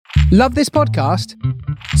Love this podcast?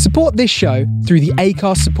 Support this show through the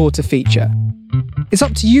Acast supporter feature. It's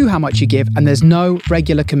up to you how much you give, and there's no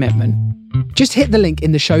regular commitment. Just hit the link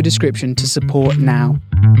in the show description to support now.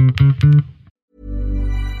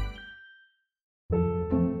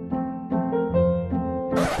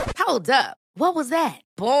 Hold up. What was that?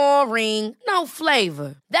 Boring. No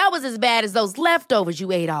flavor. That was as bad as those leftovers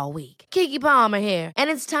you ate all week. Keke Palmer here,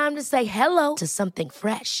 and it's time to say hello to something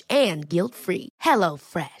fresh and guilt-free. Hello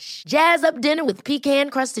Fresh. Jazz up dinner with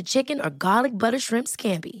pecan-crusted chicken or garlic butter shrimp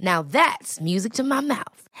scampi. Now that's music to my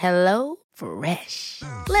mouth. Hello Fresh.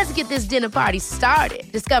 Let's get this dinner party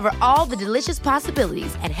started. Discover all the delicious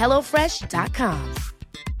possibilities at hellofresh.com.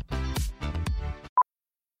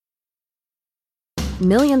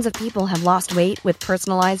 Millions of people have lost weight with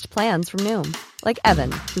personalized plans from Noom. Like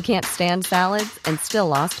Evan, who can't stand salads and still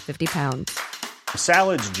lost 50 pounds.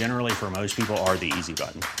 Salads generally for most people are the easy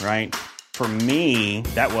button, right? For me,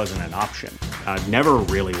 that wasn't an option. I never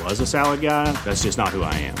really was a salad guy. That's just not who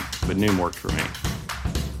I am. But Noom worked for me.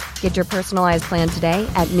 Get your personalized plan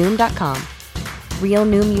today at Noom.com. Real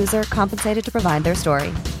Noom user compensated to provide their story.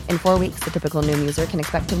 In 4 weeks, the typical Noom user can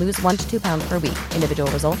expect to lose 1 to 2 pounds per week.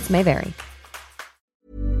 Individual results may vary.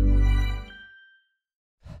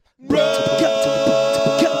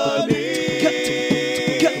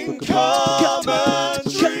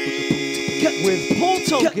 With Paul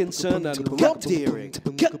Tomkinson and Rob Deering.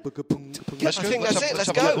 I think that's it.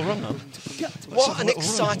 Let's go. What an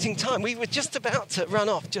exciting time. We were just about to run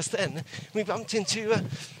off just then. We bumped into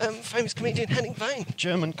famous comedian Henning Wehn.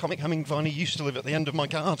 German comic Henning Wehn. He used to live at the end of my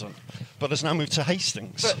garden, but has now moved to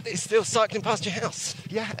Hastings. But he's still cycling past your house.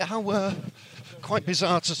 Yeah, how quite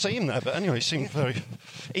bizarre to see him there. But anyway, he seemed very...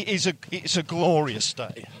 It's a glorious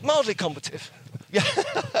day. Mildly combative. Yeah.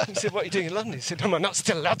 He said, "What are you doing in London?" He said, "Am I not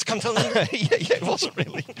still allowed to come to London?" yeah, it wasn't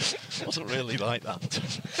really like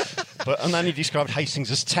that. And then he described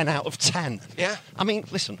Hastings as 10 out of 10. Yeah. I mean,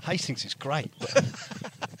 listen, Hastings is great. But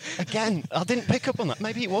again, I didn't pick up on that.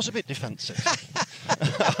 Maybe it was a bit defensive.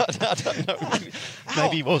 I don't know.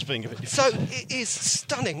 Maybe he was being a bit defensive. So it is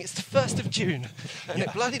stunning. It's the 1st of June, and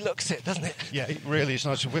it bloody looks it, doesn't it? Yeah, it really is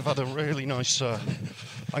nice. We've had a really nice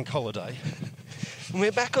bank holiday. And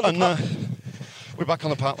we're back on the We're back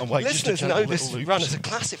on the Parkland Way. Listeners know this run as a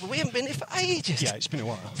classic, but we haven't been here for ages. Yeah, it's been a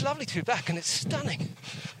while. It's lovely to be back, and it's stunning.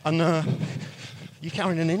 And you're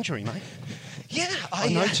carrying an injury, mate. Yeah, I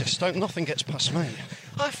noticed. Nothing gets past me.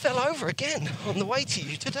 I fell over again on the way to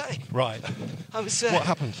you today. Right. What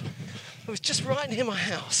happened? I was just right near my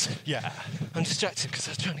house. Yeah. I'm distracted because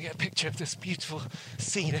I was trying to get a picture of this beautiful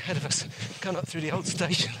scene ahead of us, going up through the old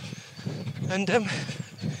station. And,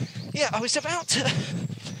 I was about to...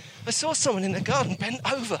 I saw someone in the garden bent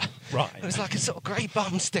over. Right. It was like a sort of grey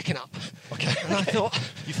bum sticking up. Okay. And I thought...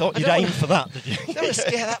 You thought you'd aim for that, did you? I don't want to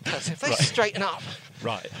scare that person. If they straighten up...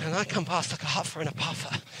 Right. And I come past like a huffer and a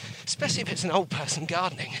puffer, especially if it's an old person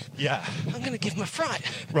gardening. Yeah. I'm going to give them a fright.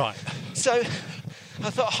 Right. So I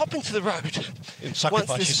thought, hop into the road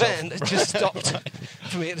once this yourself. van that just stopped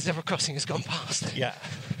for me at the zebra crossing has gone past. Yeah.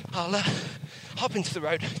 I'll hop into the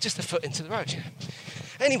road, just a foot into the road.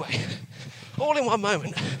 Anyway, all in one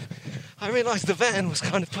moment, I realised the van was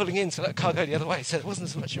kind of pulling in to let the car go the other way, so it wasn't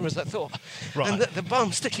as much room as I thought. Right. And the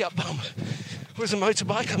bum, sticky up bum, was a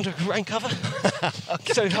motorbike under a rain cover.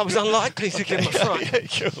 Okay. So I was unlikely to give him a fright.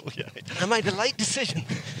 Yeah, cool, yeah. I made a late decision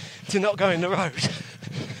to not go in the road.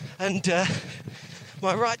 And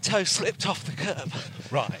my right toe slipped off the curb.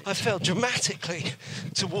 Right. I fell dramatically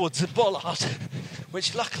towards a bollard,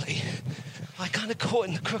 which luckily I kind of caught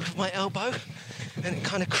in the crook of my elbow, and it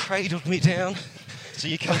kind of cradled me down. So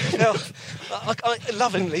you fell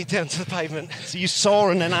lovingly down to the pavement. So you saw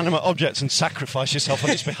an inanimate object and sacrificed yourself on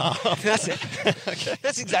its behalf. That's it. Okay.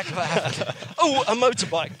 That's exactly what happened. Oh, a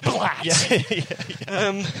motorbike. Blat!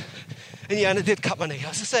 Yeah. And it did cut my knee.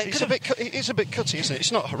 As I say, it is a bit cutty, isn't it?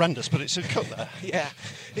 It's not horrendous, but it's a cut there. Yeah.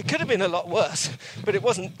 It could have been a lot worse, but it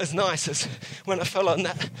wasn't as nice as when I fell on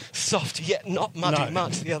that soft yet not muddy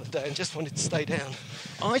mud the other day and just wanted to stay down.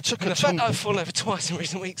 The fact that I've fallen over twice in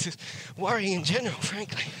recent weeks is worrying in general,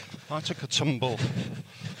 frankly. I took a tumble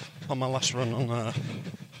on my last run on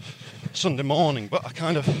Sunday morning, but I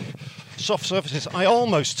kind of soft surfaces. I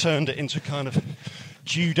almost turned it into kind of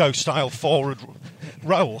judo-style forward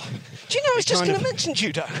roll. Do you know, I was just going to mention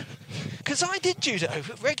judo. Because I did judo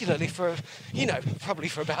regularly for, probably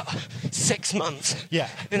for about 6 months. Yeah.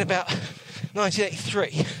 In about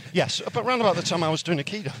 1983. Yes, but around about the time I was doing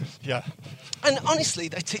Aikido. Yeah. And honestly,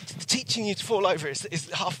 teaching you to fall over is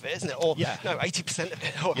half of it, isn't it? Or, 80% of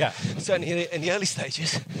it. Or certainly in the early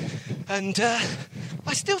stages. And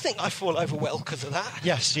I still think I fall over well because of that.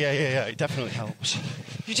 Yes, yeah, it definitely helps.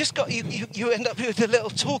 you just got you end up with a little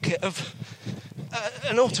toolkit of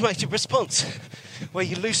an automated response where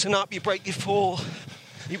you loosen up, you break your fall.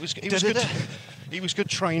 It was good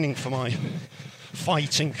training for my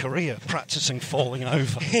fighting career, practicing falling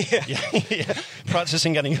over. Yeah.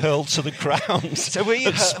 Practicing getting hurled to the ground. So were you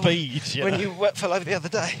at speed? When you fell over the other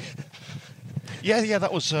day? Yeah.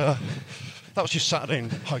 That was just Saturday in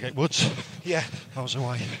Highgate Woods. Yeah. I was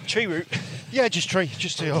away. Tree root. Yeah, just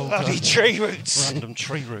the old bloody tree roots. Random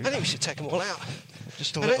tree root. I think we should take them all out.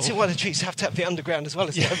 Just I don't see why the trees have to have the underground as well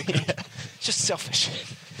as the overground. It's just selfish.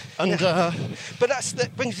 And but that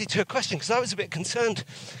brings me to a question, because I was a bit concerned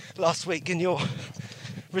last week in your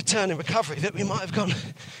return and recovery that we might have gone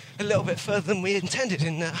a little bit further than we intended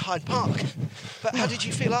in Hyde Park. But how did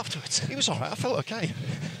you feel afterwards? It was all right. I felt okay.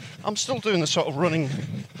 I'm still doing the sort of running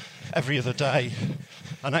every other day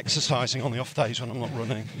and exercising on the off days when I'm not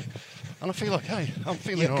running. And I feel okay. I'm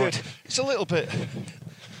feeling all right. Good. It's a little bit...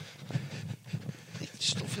 It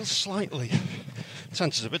still feels slightly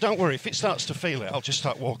sensitive, but don't worry. If it starts to feel it, I'll just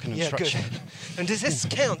start walking and stretching. Good. And does this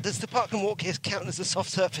count? Does the park and walk here count as a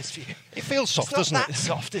soft surface for you? It feels soft, doesn't it? It's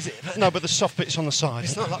not that soft, is it? But no, but the soft bit's on the side.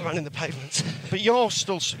 It's not like running the pavements. But you're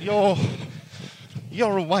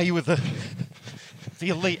away with the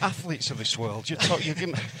elite athletes of this world. You're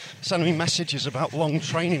sending me messages about long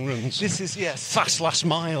training runs. This is, yes. Fast last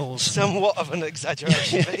miles. Somewhat of an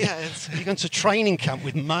exaggeration, but yeah. You're going to training camp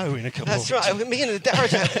with Mo in a couple of weeks. That's right. Me and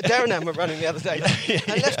Darren were running the other day.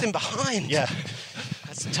 I left him behind. Yeah.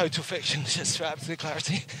 That's total fiction, just for absolute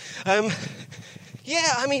clarity.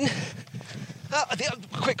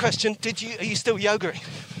 Quick question. Are you still yogaing?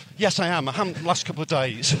 Yes, I am. I haven't the last couple of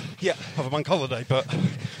days of a bank holiday, but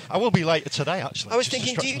I will be later today, actually. I was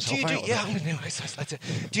thinking, do you do... Yeah, I'm going to do exercise later.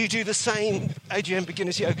 Do you do the same AGM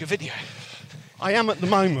Beginners Yoga video? I am at the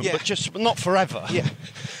moment, but not forever. Yeah.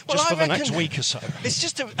 Just for the next week or so. It's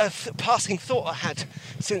just a passing thought I had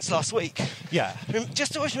since last week. Yeah.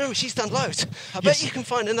 Just always remember, she's done loads. I bet you can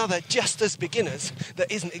find another just as beginners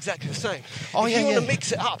that isn't exactly the same. Oh, if you want to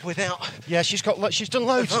mix it up without... Yeah, she's done loads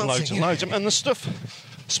and loads and loads. And the stuff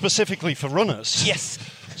specifically for runners. Yes.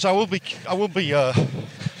 So I will be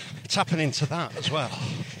tapping into that as well.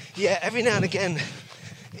 Yeah, every now and again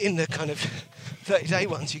in the kind of 30-day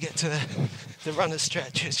ones you get to the runner's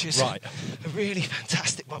stretch, which is a really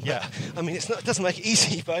fantastic one. Yeah. But, I mean, it doesn't make it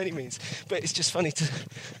easy by any means, but it's just funny to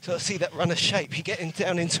sort of see that runner shape. You get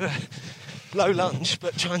down into a low lunge,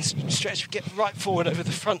 but try and stretch, get right forward over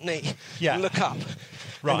the front knee and look up.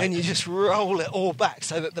 Right. And then you just roll it all back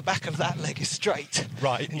so that the back of that leg is straight.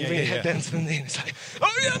 Right. And you bring your head down to the knee and it's like,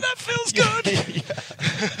 oh yeah, that feels good.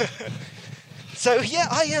 So yeah,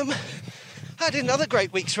 I had another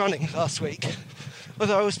great week's running last week.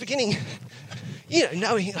 Although I was beginning,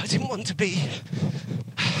 knowing I didn't want to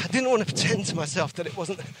pretend to myself that it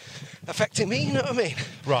wasn't affecting me, you know what I mean?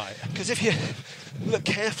 Right. Because if you look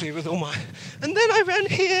carefully with all my... And then I ran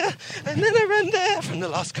here, and then I ran there from the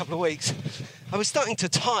last couple of weeks. I was starting to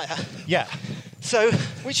tire. Yeah. So...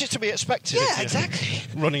 Which is to be expected. Yeah, exactly.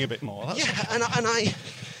 Running a bit more.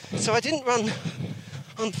 So I didn't run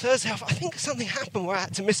on Thursday. I think something happened where I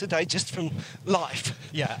had to miss a day just from life.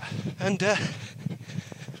 Yeah. And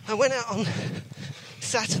I went out on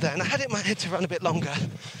Saturday, and I had it in my head to run a bit longer.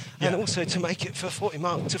 And also to make it for 40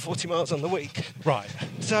 miles on the week. Right.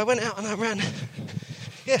 So I went out and I ran,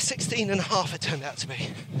 16 and a half it turned out to be.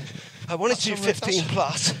 I wanted to do 15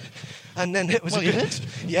 plus, and then it was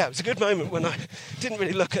it was a good moment when I didn't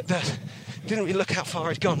really look how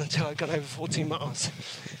far I'd gone until I'd gone over 14 miles.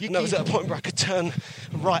 And I was at a point where I could turn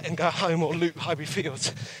right and go home or loop Highbury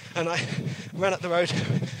Fields. And I ran up the road,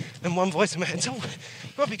 and one voice in my head said, "Oh,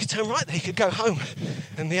 Rob, you could turn right there, you could go home."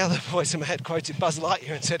 And the other voice in my head quoted Buzz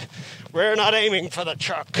Lightyear and said, "We're not aiming for the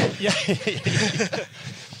truck." Yeah.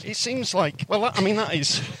 It seems like, that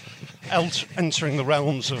is entering the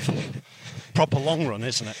realms of proper long run,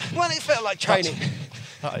 isn't it? Well, it felt like training.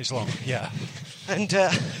 That is long, yeah. And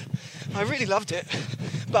I really loved it.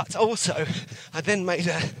 But also, I then made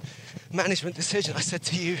a management decision. I said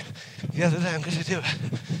to you the other day, I'm going to do a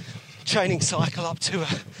training cycle up to a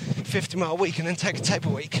 50-mile week and then take a taper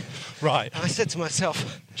week. Right. And I said to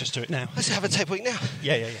myself... Just do it now. Let's have a taper week now.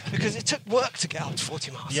 Yeah. Because it took work to get up to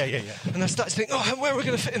 40 miles. Yeah. And I started to think, where are we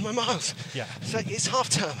going to fit in my miles? Yeah. So it's half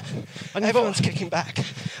term. And everyone's kicking back.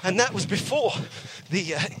 And that was before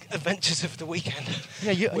the adventures of the weekend,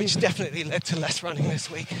 which definitely led to less running this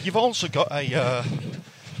week. You've also got a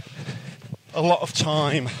lot of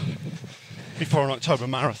time before an October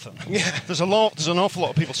marathon. Yeah. There's an awful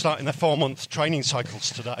lot of people starting their 4-month training cycles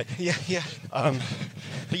today. Yeah.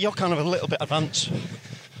 But you're kind of a little bit advanced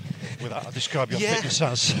with that. I describe your fitness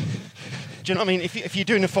as Do you know what I mean? If you're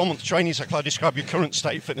doing a 4-month training cycle, I describe your current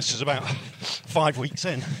state of fitness as about 5 weeks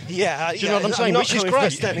in. Yeah. Do you know what I'm saying? Not Which is coming from a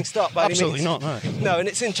great. standing start by Absolutely any means. not, no. No, and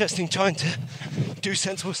it's interesting trying to do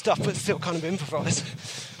sensible stuff but still kind of improvise.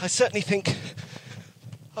 I certainly think,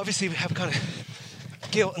 obviously we have kind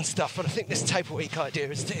of guilt and stuff, but I think this taper week idea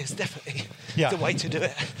is definitely the way to do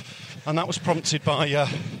it. And that was prompted by,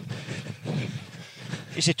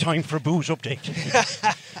 is it time for a booze update?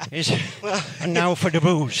 And now for the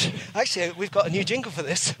booze. Actually, we've got a new jingle for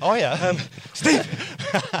this. Oh, yeah? Steve!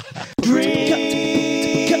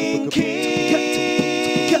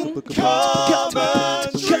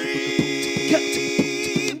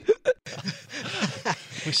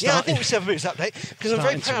 Yeah, I think we should have a booze update because I'm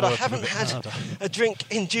very proud I haven't had a drink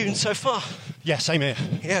in June so far. Yeah, same here.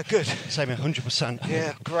 Yeah, good. Same here, 100%.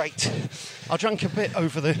 Yeah, great. I drank a bit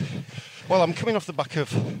over the... Well, I'm coming off the back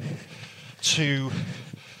of 2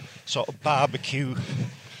 sort of barbecue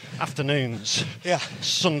afternoons. Yeah.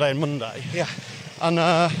 Sunday and Monday. Yeah. And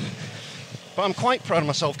but I'm quite proud of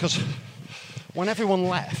myself because when everyone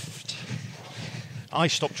left, I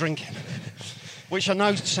stopped drinking, which I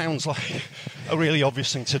know sounds like a really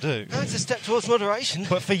obvious thing to do. No, it's a step towards moderation.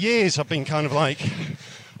 But for years I've been kind of like,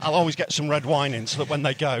 I'll always get some red wine in so that when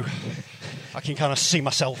they go, I can kind of see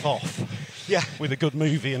myself off. Yeah. With a good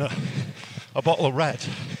movie and a bottle of red.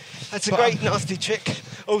 That's a great nasty trick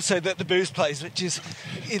also that the booze plays, which is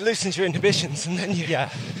it loosens your inhibitions and then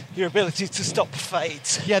your ability to stop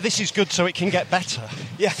fades. Yeah, this is good so it can get better.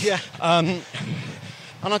 Yeah, yeah. And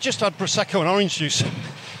I just had Prosecco and orange juice,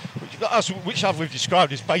 which as we've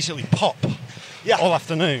described is basically pop all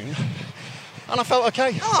afternoon. And I felt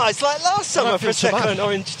okay. Oh, it's like last summer, Prosecco and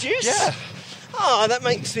orange juice. Yeah. Oh, that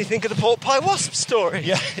makes me think of the pork pie wasp story.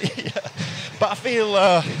 Yeah, yeah. But I feel,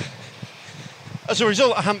 as a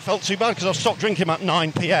result, I haven't felt too bad because I've stopped drinking at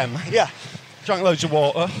 9 p.m. Yeah. Drank loads of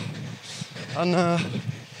water. And,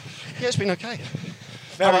 it's been okay.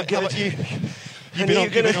 Very good. How about you?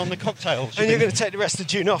 You've been on the cocktails. And you're going to take the rest of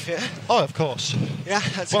June off, yeah? Oh, of course. Yeah,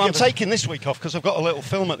 that's Well, I'm taking this week off because I've got a little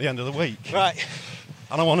film at the end of the week. Right.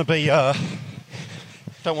 And I want to be,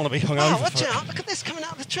 don't want to be hungover. Oh, watch out. Look at this coming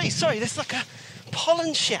out of the tree. Sorry, there's like a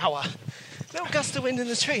pollen shower. Little gust of wind in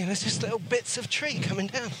the tree, and there's just little bits of tree coming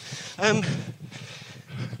down.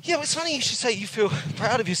 Yeah, well, it's funny you should say you feel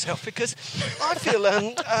proud of yourself because I feel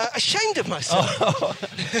ashamed of myself. Oh.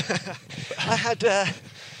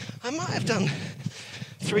 I might have done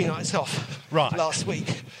 3 nights off last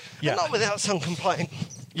week. Yeah. Not without some complaint.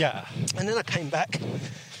 Yeah. And then I came back,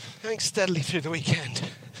 going steadily through the weekend.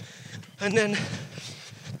 And then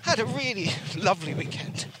had a really lovely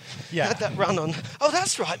weekend. Yeah. Had that run on. Oh,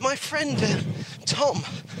 that's right. My friend Tom,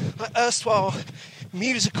 my erstwhile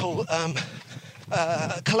musical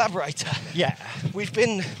collaborator. Yeah. We've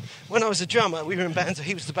been, when I was a drummer, we were in bands, so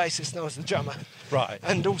he was the bassist and I was the drummer. Right.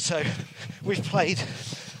 And also, we've played,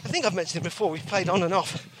 I think I've mentioned it before, we've played on and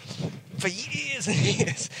off for years and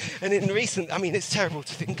years. And in recent, I mean, it's terrible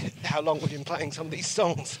to think how long we've been playing some of these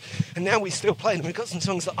songs. And now we still play them. We've got some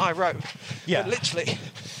songs that I wrote. Yeah. But literally,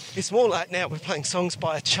 it's more like now we're playing songs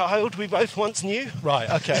by a child we both once knew. Right,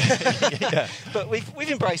 okay. Yeah. But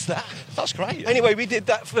we've embraced that. That's great. Anyway, we did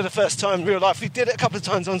that for the first time in real life. We did it a couple of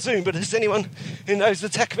times on Zoom, but as anyone who knows the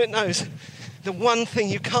tech of it knows, the one thing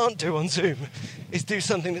you can't do on Zoom is do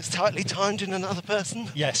something that's tightly timed in another person.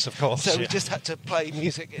 Yes, of course. So we just had to play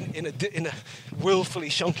music in a willfully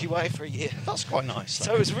shonky way for a year. That's quite nice.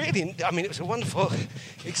 So it was really, I mean, it was a wonderful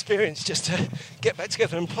experience just to get back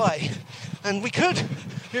together and play. And we could.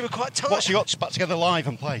 We were quite tired. What, so you got back together live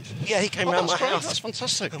and played? Yeah, he came around my house. That's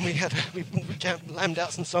fantastic. And we lammed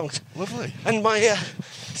out some songs. Lovely. And my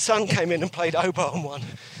son came in and played oboe on one.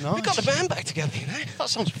 Nice. We got the band back together, you know. That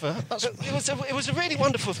sounds fair. It was a really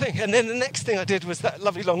wonderful thing. And then the next thing I did was that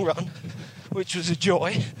lovely long run, which was a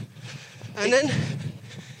joy. And then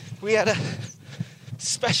we had a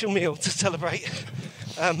special meal to celebrate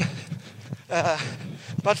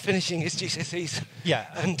Bud finishing his GCSEs. Yeah.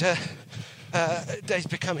 And Dave's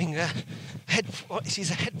becoming he's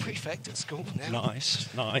a head prefect at school now. Nice.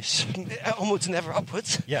 Onwards and ever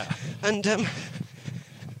upwards. Yeah. And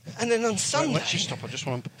then on Sunday... Let's just stop. I just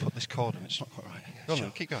want to put this cord in. It's not quite right. Go on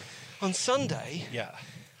then, keep going. On Sunday... Yeah.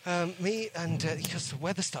 Me and... because the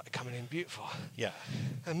weather started coming in beautiful. Yeah.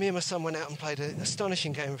 And me and my son went out and played an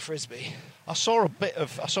astonishing game of Frisbee. I saw a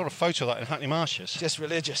photo of that in Hackney Marshes. Just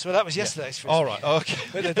religious. Well, that was yesterday's Frisbee. All right, okay.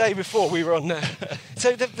 But the day before we were on...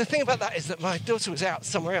 So the thing about that is that my daughter was out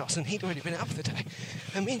somewhere else and he'd already been out for the day.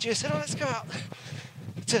 And me and Gia said, let's go out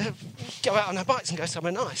on our bikes and go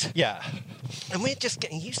somewhere nice. Yeah. And we're just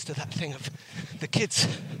getting used to that thing of the kids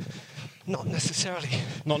not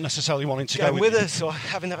necessarily wanting to going go with us or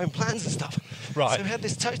having their own plans and stuff. Right. So we had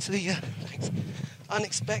this totally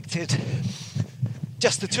unexpected,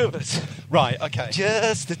 just the two of us. Right, okay.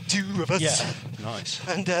 Just the two of us. Yeah, nice.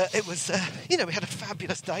 And it was, we had a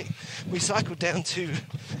fabulous day. We cycled down to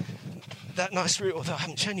that nice route, although I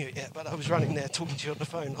haven't shown you it yet, but I was running there talking to you on the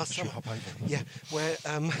phone last summer. Hop over. Yeah, where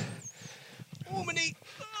Ormany,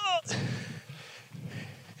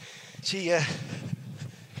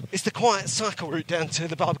 it's the quiet cycle route down to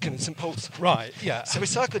the Barbican in St Paul's. Right, yeah. So we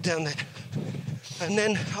cycled down there, and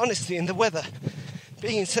then honestly, in the weather,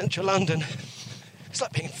 being in central London, it's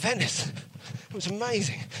like being in Venice. It was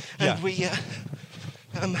amazing, and yeah. we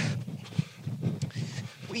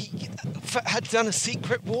had done a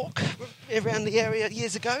secret walk around the area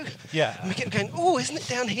years ago. Yeah. And we kept going, oh, isn't it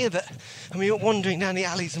down here that... And we were wandering down the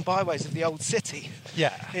alleys and byways of the old city.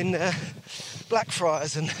 Yeah. In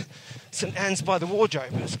Blackfriars and St Anne's by the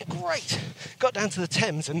Wardrobe. It was great. Got down to the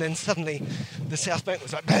Thames and then suddenly the South Bank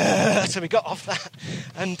was like... So we got off that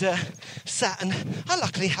and sat, and I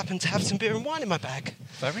luckily happened to have some beer and wine in my bag.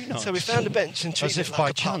 Very nice. So we found a bench and treated as if it like by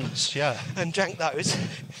a pub chance, yeah. and drank those.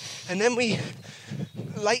 And then we...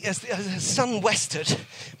 Late as the sun westered,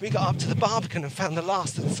 we got up to the Barbican and found the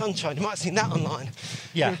last of the sunshine. You might have seen that online.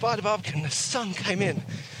 Yeah. We were by the Barbican, the sun came in,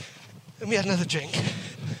 and we had another drink,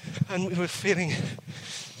 and we were feeling.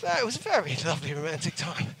 It was a very lovely, romantic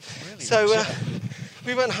time. Really so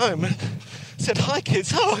we went home and said, "Hi,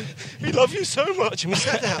 kids. Oh, we love you so much." And we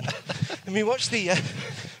sat down and we watched the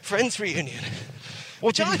Friends reunion,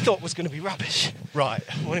 which I thought was going to be rubbish. Right.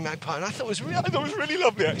 Morning Magpie, and I thought it was really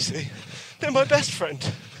lovely actually. They're my best friend.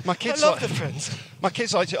 My kids I love the Friends. My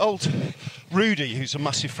kids liked it. Old Rudy, who's a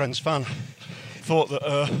massive Friends fan, thought that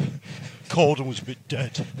Corden was a bit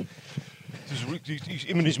dead.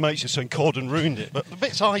 Him and his mates are saying Corden ruined it, but the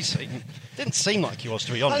bits I seen didn't seem like he was,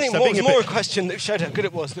 to be honest. I think it was more a question that showed how good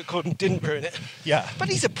it was that Corden didn't ruin it. Yeah. But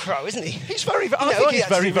he's a pro, isn't he? He's very, I think he's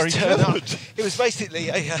very, very good. It was basically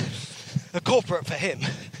a corporate for him.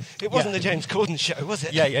 It wasn't the James Corden show, was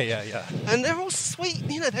it? Yeah. And they're all sweet.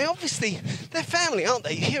 They obviously... They're family, aren't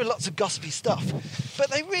they? You hear lots of gossipy stuff.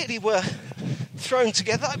 But they really were thrown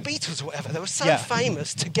together, like Beatles or whatever. They were so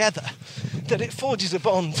famous together that it forges a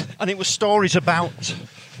bond. And it was stories about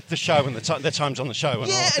the show and their times on the show.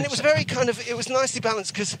 And it was very it was nicely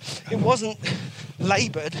balanced because it wasn't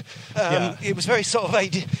laboured. It was very sort of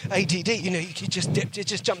ADD, you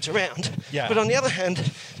just jumped around. Yeah. But on the other hand,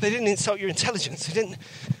 they didn't insult your intelligence.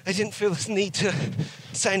 They didn't feel this need to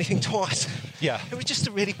say anything twice. Yeah. It was just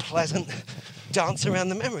a really pleasant dance around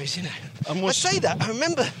the memories, And I say that, I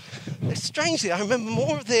remember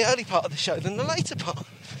more of the early part of the show than the later part.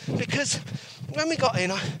 Because when we got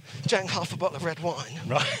in, I drank half a bottle of red wine.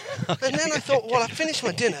 Right. Okay. And then I thought, well, I finished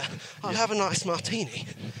my dinner, I'll have a nice martini.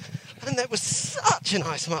 And that was such a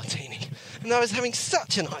nice martini. And I was having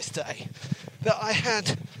such a nice day that I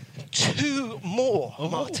had 2 more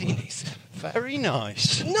martinis. Very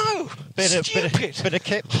nice. No! Stupid! Bit of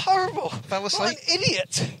kip. Horrible! Fell asleep? What an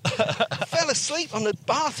idiot! Fell asleep on the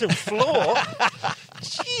bathroom floor.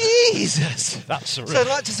 Jesus! That's a So I'd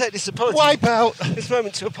like to take this apology. Wipe out. This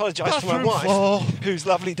moment to apologise to my Bathroom wife, floor. whose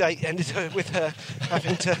lovely date ended with her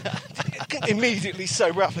having to immediately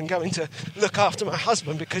sober up and going to look after my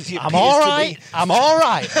husband because he appears I'm all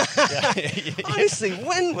right. Honestly,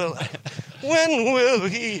 when will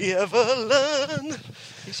he ever learn?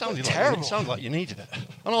 It sounded terrible. It sounded like you needed it.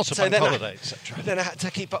 And also So bank then holiday, etc. Then I had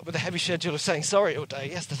to keep up with the heavy schedule of saying sorry all day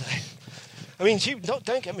yesterday. I mean,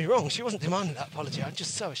 don't get me wrong, she wasn't demanding that apology. I'm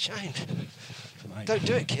just so ashamed. Mate. Don't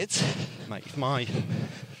do it, kids. Mate, if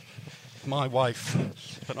my wife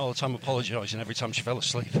spent all the time apologising every time she fell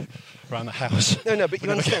asleep around the house. No, but you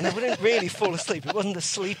understand, I wouldn't really fall asleep. It wasn't the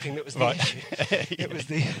sleeping that was the issue.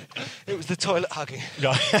 It was the toilet hugging.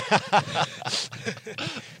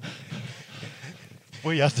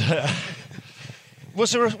 We had.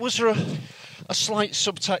 Was there a slight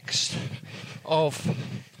subtext of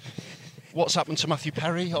what's happened to Matthew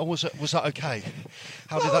Perry, or was that okay?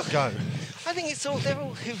 How did that go? I think they're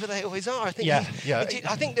all who they always are. I think. Yeah.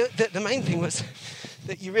 I think that the main thing was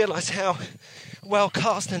that you realise how well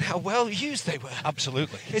cast and how well used they were.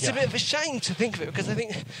 Absolutely. It's a bit of a shame to think of it because I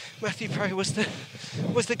think Matthew Perry was the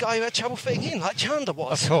guy who had trouble fitting in, like Chandler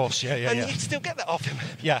was. Of course, yeah. And you'd still get that off him.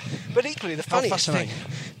 Yeah. But equally, the funniest thing,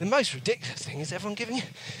 fascinating. the most ridiculous thing is everyone giving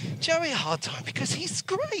Joey a hard time because he's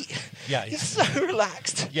great. Yeah. He's so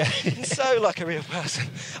relaxed. Yeah. He's so like a real person.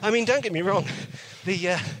 I mean, don't get me wrong,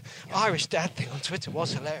 the Irish dad thing on Twitter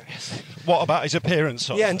was hilarious. What about his appearance?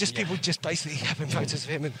 Yeah, and just people just basically having photos of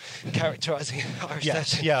him and characterising Irish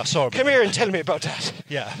dad. Yeah, I saw him. Come here and tell me about that.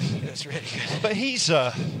 Yeah. It was really good. But he's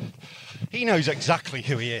he knows exactly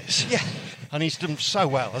who he is. Yeah. And he's done so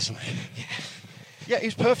well, hasn't he? Yeah,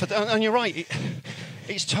 he's perfect. And you're right,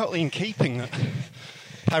 it's totally in keeping that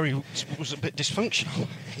Perry was a bit dysfunctional.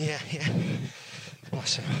 Yeah.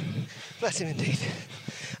 Bless him. Bless him indeed.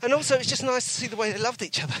 And also, it's just nice to see the way they loved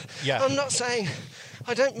each other. Yeah. I'm not saying,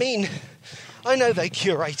 I know they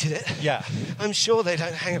curated it. Yeah. I'm sure they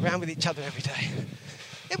don't hang around with each other every day.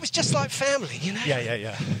 It was just like family, you know?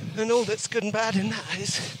 Yeah. And all that's good and bad in that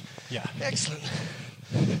is excellent.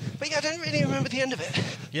 But yeah, I don't really remember the end of it.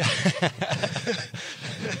 Yeah.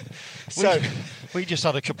 So we just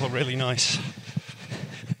had a couple of really nice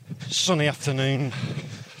sunny afternoon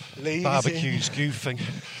barbecues, goofing.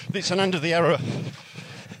 It's an end of the era.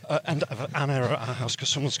 End of an era at our house because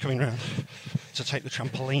someone's coming round to take the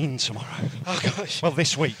trampoline tomorrow. Oh gosh. Well,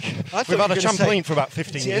 this week. We've had a trampoline for about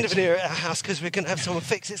 15 years. It's years. the end of an era at our house because we're going to have someone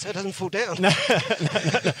fix it so it doesn't fall down.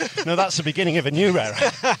 No, that's the beginning of a new era.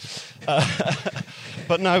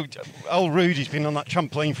 But no, old Rudy's been on that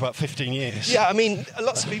trampoline for about 15 years. Yeah, I mean,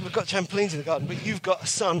 lots of people have got trampolines in the garden, but you've got a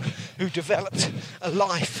son who developed a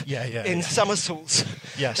life in somersaults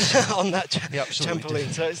on that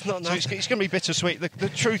trampoline. So it's not nice. So it's going to be bittersweet. The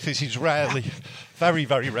truth is he's rarely, very,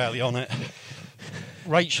 very rarely on it.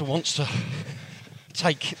 Rachel wants to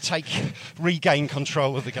regain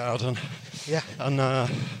control of the garden. Yeah. And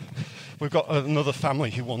we've got another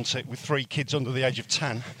family who wants it with 3 kids under the age of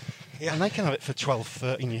 10. Yeah. And they can have it for 12,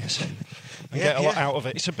 13 years and get a lot out of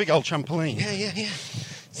it. It's a big old trampoline. Yeah.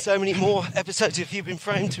 So many more episodes of You've Been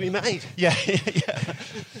Framed to be made. Yeah.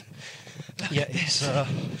 Yeah, it's...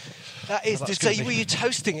 That is to say, were you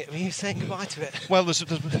toasting it? Were you saying goodbye to it? Well, there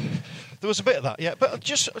was a bit of that, yeah. But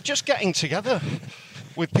just getting together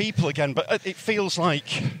with people again. But it feels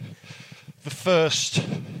like the first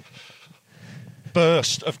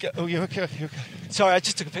burst of... Oh, you okay? Sorry, I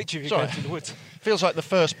just took a picture of you going through the woods. Feels like the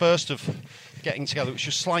first burst of getting together, which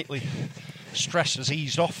was slightly... stress has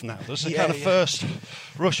eased off now. There's a kind of first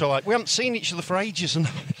rush of like, we haven't seen each other for ages, and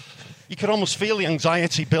you could almost feel the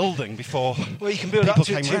anxiety building before. Well, you can build up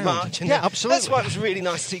to it too much. Yeah, absolutely. That's why it was really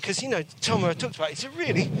nice to see, because, you know, Tom, I talked about, he's a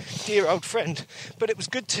really dear old friend, but it was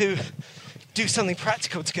good to do something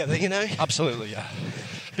practical together, you know? Absolutely, yeah.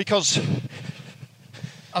 Because,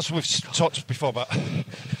 as we've talked before about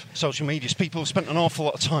social medias, people have spent an awful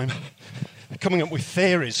lot of time coming up with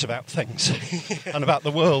theories about things and about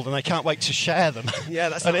the world, and they can't wait to share them. Yeah,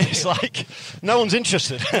 that's and it's like, no one's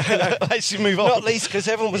interested. Let's move on. Not least because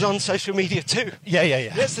everyone was on social media too. Yeah.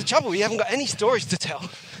 That's the trouble. You haven't got any stories to tell.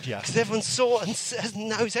 Yeah. Because everyone saw and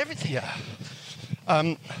knows everything. Yeah.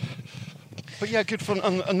 But yeah, good fun.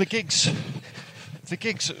 And the gigs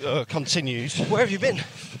continued. Where have you been?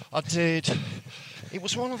 I did. It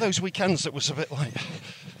was one of those weekends that was a bit like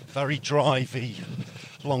very drivey,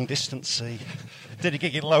 long distancey. Did a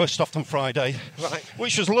gig in Lowestoft on Friday, right,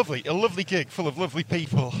 which was lovely. A lovely gig full of lovely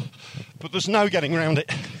people, but there's no getting around it.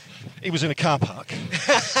 It was in a car park.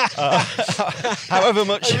 However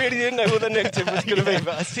much... I really didn't know what the negative was going to be,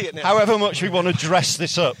 but I see it now. However much we want to dress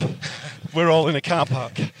this up, we're all in a car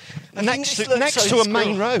park. Next to a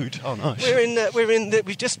main road. Oh, nice.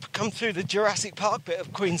 We've just come through the Jurassic Park bit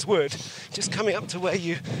of Queen's Wood, just coming up to where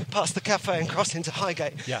you pass the cafe and cross into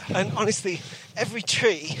Highgate. Yeah. And honestly, every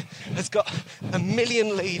tree has got 1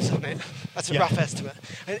 million leaves on it. That's a rough estimate.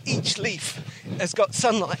 And each leaf has got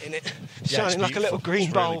sunlight in it, shining like a little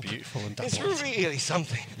green bulb. Really beautiful and it's dappled. really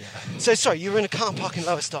something. Yeah. So, sorry, you were in a car park in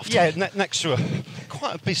Lowestoft? Yeah, next to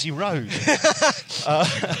quite a busy road.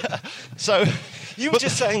 So... You were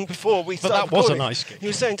just saying before we started that was a nice gig. You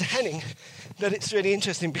were saying to Henning that it's really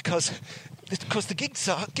interesting because the gigs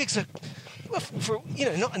are well, for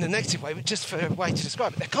not in a negative way, but just for a way to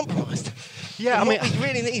describe it, they're compromised. Yeah, and what we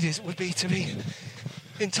really need would be to be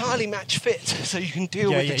entirely match fit, so you can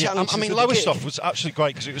deal with the challenges. I mean, of the Lowestoft gig. was actually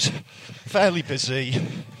great because it was fairly busy,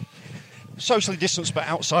 socially distanced, but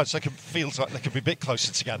outside, so it feels like they could be a bit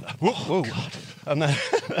closer together. Oh, God.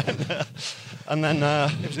 And then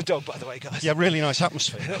it was a dog, by the way, guys. Yeah, really nice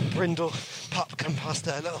atmosphere. A little brindle pup going past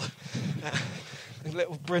there, a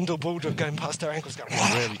little brindle bulldog going past our ankles, going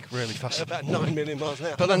really, really fast. About 9 million miles an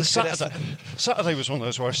hour. But then Saturday was one of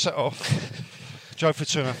those where I set off, drove for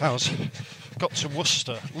 2.5 hours, got to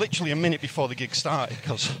Worcester literally a minute before the gig started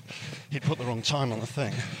because he'd put the wrong time on the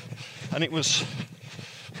thing, and it was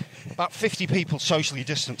about 50 people socially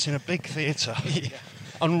distanced in a big theatre. Yeah.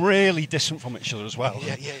 And really distant from each other as well.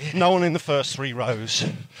 Yeah. No one in the first 3 rows.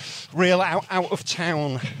 Real out of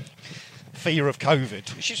town fear of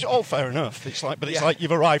COVID, which is all fair enough. It's like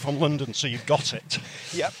you've arrived from London, so you've got it.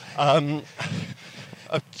 Yep. A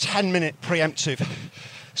 10-minute preemptive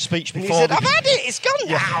speech And before. you said, I've had it, it's gone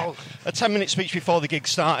now. A 10-minute speech before the gig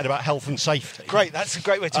started about health and safety. Great, that's a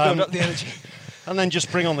great way to build up the energy. And then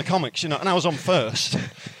just bring on the comics, And I was on first.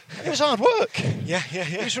 And it was hard work. Yeah.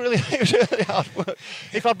 It was really hard work.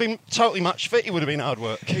 If I'd been totally match fit, it would have been hard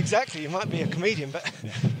work. Exactly, you might be a comedian, but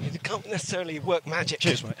you can't necessarily work magic.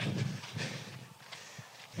 Cheers, mate.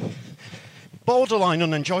 Borderline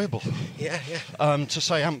unenjoyable. Yeah. To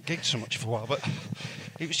say I haven't gigged so much for a while, but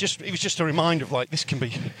it was just a reminder of this can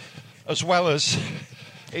be, as well as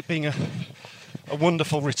it being a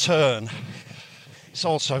wonderful return, it's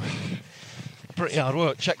also pretty hard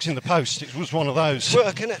work. Checks in the post. It was one of those.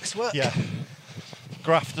 Work, innit? It's work. Yeah.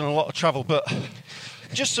 Graft and a lot of travel, but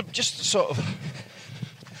just sort of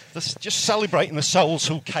just celebrating the souls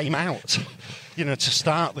who came out, to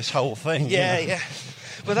start this whole thing. Yeah.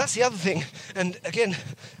 Well, that's the other thing. And again,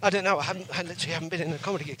 I don't know. I literally haven't been in a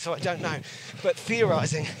comedy gig, so I don't know. But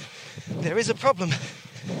theorising, there is a problem,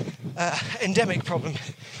 endemic problem,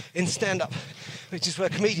 in stand-up, which is where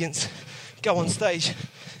comedians go on stage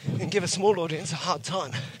and give a small audience a hard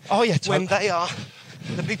time. Oh yeah, when they are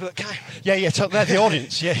the people that came. Yeah, they're the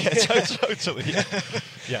audience. Yeah, totally.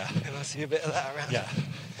 Yeah. And I see a bit of that around.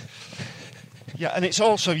 Yeah, and it's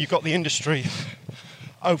also you've got the industry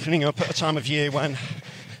opening up at a time of year when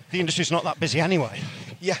the industry's not that busy anyway.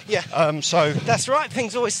 Yeah. So that's right.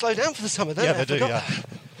 Things always slow down for the summer, don't they? Yeah, they do. Yeah. That.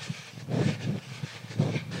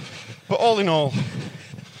 But all in all,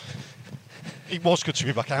 it was good to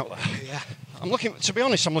be back out there. Yeah. To be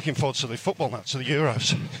honest, I'm looking forward to the football now, to the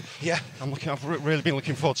Euros. Yeah. I've really been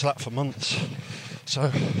looking forward to that for months.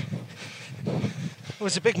 So it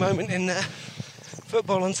was a big moment in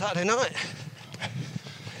football on Saturday night.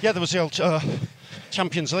 Yeah, there was the old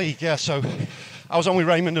Champions League. Yeah, so I was on with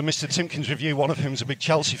Raymond and Mr. Timkins review, one of whom's a big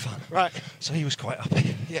Chelsea fan. Right. So he was quite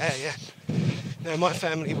happy. Yeah. No, my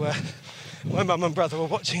family my mum and brother were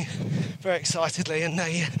watching very excitedly, and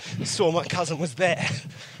they saw my cousin was there.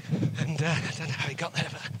 And I don't know how he got there,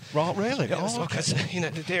 but... Right, really? Because,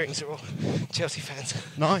 the Deerings are all Chelsea fans.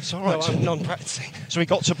 Nice, all right. No, I'm non-practising. So he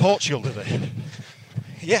got to Portugal, did he?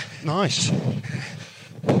 Yeah. Nice.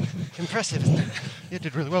 Impressive, isn't it? He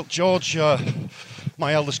did really well. George,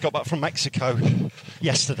 my eldest, got back from Mexico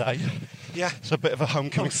yesterday. Yeah. It's a bit of a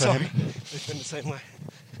homecoming for him. We've been the same way.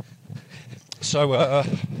 So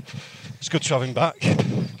it's good to have him back.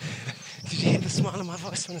 Did you hear the smile on my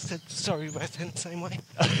voice when I said, sorry, we're both in the same way?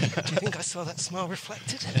 Do you think I saw that smile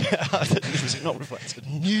reflected? Was it not reflected?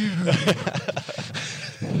 No.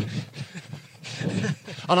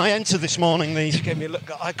 And I entered this morning You gave me a look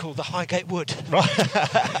that I call the Highgate Wood. Right.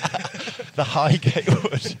 The Highgate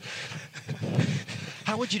Wood.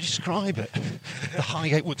 How would you describe it? The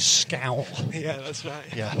Highgate Wood scowl. Yeah, that's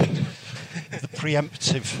right. Yeah. The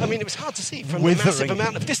preemptive. I mean, it was hard to see from the massive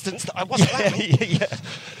amount of distance that I wasn't at. Yeah.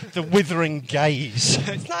 The withering gaze.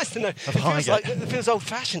 It's nice to know. It feels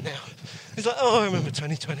old-fashioned now. It's like, I remember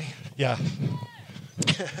 2020. Yeah.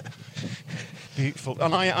 Beautiful.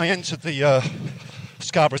 And I entered the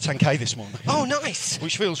Scarborough 10K this morning. Oh, nice.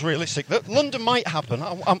 Which feels realistic. That London might happen.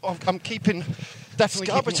 I'm keeping... Definitely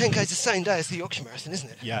Scarborough 10K is the same day as the Yorkshire Marathon, isn't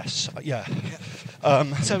it? Yes. Yeah.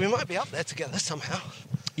 So we might be up there together somehow.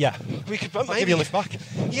 Yeah. We could I'll give you a lift back.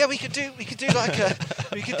 Yeah, we could do like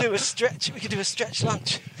we could do a stretch. We could do a stretch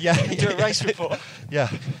lunch. Yeah. And do a race report. Yeah.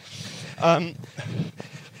 I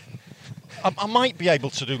might be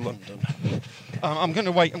able to do London. I'm going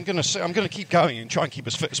to wait. I'm going to keep going and try and keep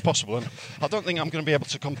as fit as possible. And I don't think I'm going to be able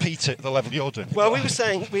to compete at the level you're doing. Well, we were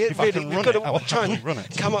saying we've got to try and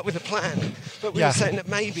come up with a plan. But we were saying that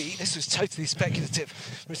maybe this was totally speculative.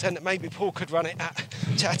 We were saying that maybe Paul could run it at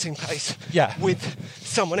chatting pace. Yeah. With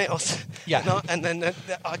someone else. Yeah. And then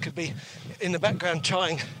I could be in the background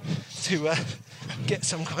trying to get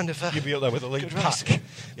some kind of you'd be up there with a lead good pack. race.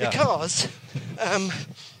 Yeah. Because I'm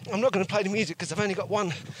not going to play the music because I've only got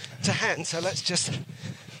one to hand. So let's just.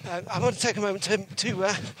 I want to take a moment to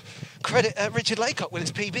credit Richard Laycock with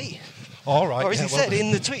his PB. All right. Or as he said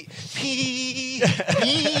in the tweet, PB,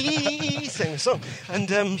 sang the song. And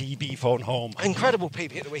PB phone home. Incredible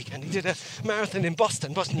PB at the weekend. He did a marathon in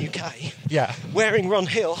Boston, UK. Yeah. Wearing Ron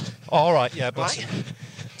Hill. All right. Yeah. Boston. Right?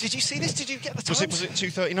 Did you see this? Did you get the times? Was it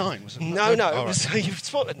 2:39? Was it? No. It was, you've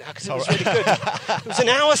spotted now because it was really good. It was an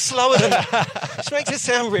hour slower than that, which makes it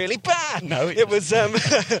sound really bad. No, it was. No,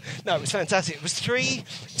 it was fantastic. It was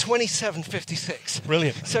 3:27:56.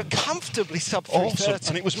 Brilliant. So comfortably sub 3:30. Awesome.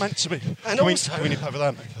 And it was meant to be. And can also, we nip over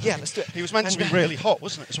there, mate? Yeah, let's do it. It was meant to be really hot,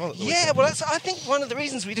 wasn't it, as well? Yeah, well, I think one of the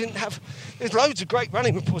reasons we didn't have. There's loads of great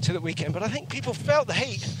running reports at the weekend, but I think people felt the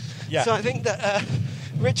heat. Yeah. So I think that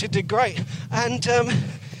Richard did great, and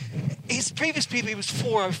his previous PB was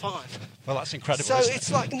 4:05. Well, that's incredible. So isn't it's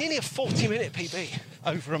it? like nearly a 40-minute PB.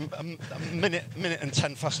 Over a minute and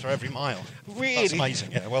 10 faster every mile. Really? That's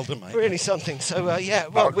amazing. Yeah, well done, mate. Really something. So,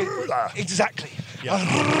 exactly.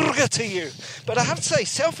 Yeah. To you. But I have to say,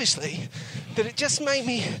 selfishly, that it just made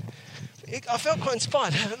me... I felt quite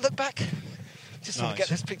inspired. Look back. Just want to get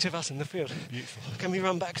this picture of us in the field. Beautiful. Can we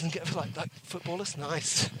run back and get like footballers?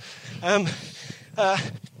 Nice. Look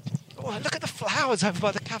at the flowers over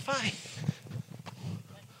by the cafe.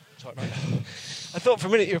 Sorry, mate. I thought for a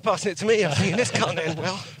minute you were passing it to me. I was thinking, this can't end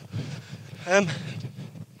well.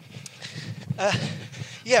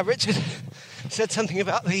 Richard said something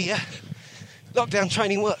about the lockdown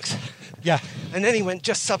training works. Yeah. And then he went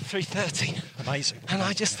just sub 3:30. Amazing. And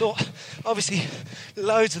I just thought, obviously,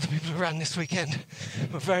 loads of the people who ran this weekend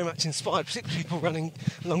were very much inspired, particularly people running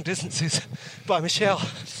long distances, by Michelle.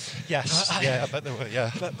 Yes. I bet they were,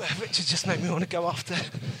 yeah. But Richard just made me want to go after,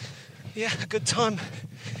 a good time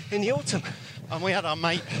in the autumn. And we had our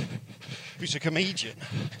mate, who's a comedian,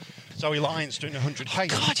 Zoe Lyons, doing 100k. Oh,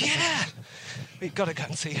 God, yeah! We've got to go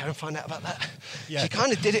and see her and find out about that. Yeah. She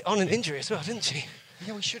kind of did it on an injury as well, didn't she?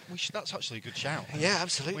 Yeah, we should. That's actually a good shout. Yeah,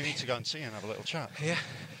 absolutely. We need to go and see her and have a little chat. Yeah.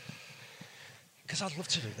 Because I'd love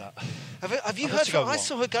to do that. Have you heard from her? I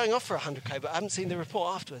saw her going off for 100k, but I haven't seen the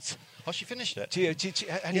report afterwards. Oh, she finished it? Yeah,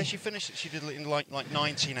 she finished it. She did it in like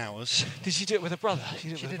 19 hours. Did she do it with her brother? She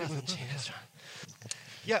did it with her brother. That's right.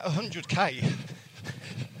 Yeah, 100k.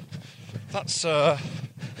 That's 50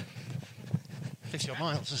 odd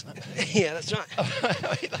miles, isn't it? Yeah, that's right.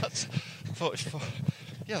 That's 44.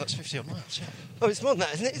 Yeah, that's 50 odd miles, yeah. Oh, it's more than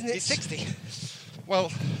that, isn't it? Isn't it 60?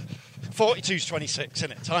 Well, 42's 26,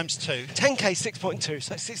 isn't it? Times 2. 10k, 6.2, so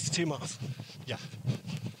that's 62 miles. Yeah.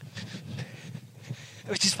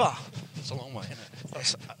 Which is far. That's a long way, isn't it?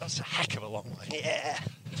 That's a heck of a long way. Yeah.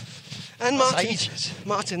 And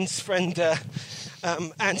Martin's friend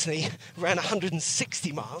Anthony ran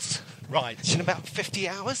 160 miles. Right. In about 50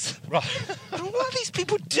 hours. Right. What are these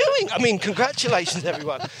people doing? I mean, congratulations,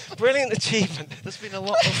 everyone. Brilliant achievement. There's been a lot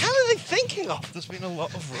What the hell are they thinking of? There's been a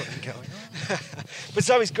lot of running going on. But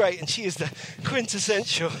Zoe's great, and she is the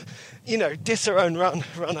quintessential, diss her own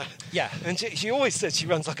runner. Yeah. And she always says she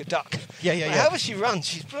runs like a duck. Yeah. However she runs,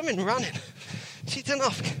 she's blooming running. She's done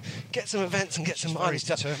off, get some events and get some mileage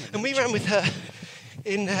done. And we ran with her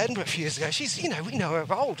in Edinburgh a few years ago. She's, we know her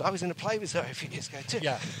of old. I was in a play with her a few years ago too.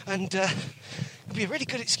 Yeah. And it'd be a really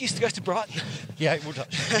good excuse to go to Brighton. Yeah, it would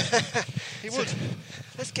actually. It would.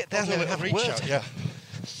 Let's get down there and have a word. Out, yeah.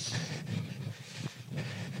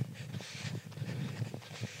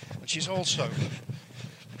 And she's also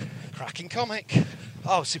a cracking comic.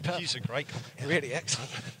 Oh, superb. She's a great comic. Yeah. Really excellent.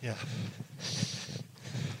 Yeah.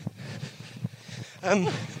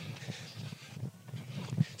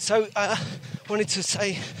 So, wanted to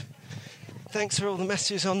say thanks for all the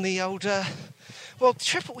messages on the old...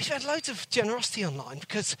 Triple. We've had loads of generosity online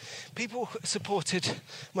because people supported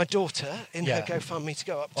my daughter in her GoFundMe to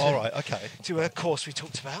go up to a course we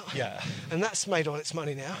talked about. Yeah. And that's made all its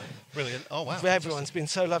money now. Brilliant. Oh, wow. Everyone's been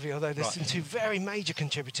so lovely, although there's some two very major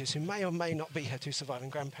contributors who may or may not be her two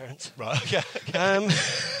surviving grandparents. Right, okay.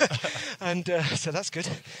 So that's good.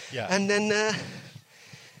 Yeah. And then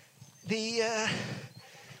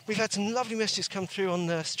we've had some lovely messages come through on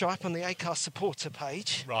the Stripe on the Acast supporter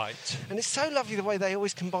page. Right. And it's so lovely the way they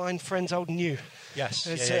always combine friends old and new. Yes.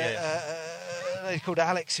 There's a lady called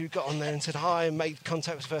Alex who got on there and said hi and made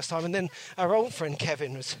contact for the first time. And then our old friend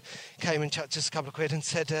Kevin came and chucked us a couple of quid and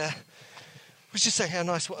said, was just saying how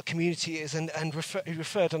nice what a community is and he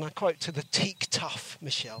referred, and I quote, to the teak tough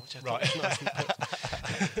Michelle. Which I thought was nicely put.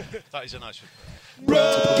 That is a nice one.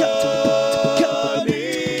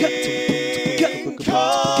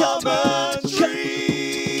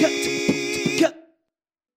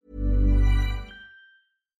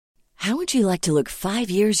 How would you like to look 5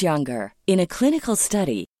 years younger? In a clinical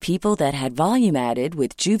study, people that had volume added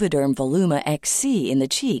with Juvederm Voluma XC in the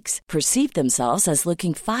cheeks perceived themselves as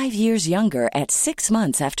looking 5 years younger at 6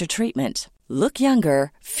 months after treatment. Look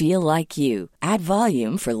younger, feel like you. Add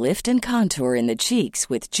volume for lift and contour in the cheeks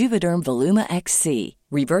with Juvederm Voluma XC.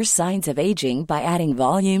 Reverse signs of aging by adding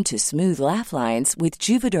volume to smooth laugh lines with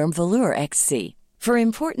Juvederm Volure XC. For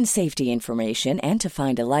important safety information and to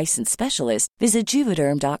find a licensed specialist, visit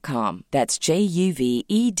Juvederm.com. That's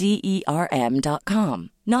JUVEDERM.com.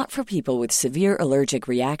 Not for people with severe allergic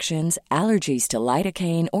reactions, allergies to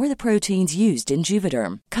lidocaine, or the proteins used in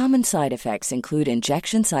Juvederm. Common side effects include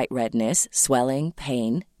injection site redness, swelling,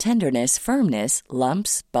 pain, tenderness, firmness,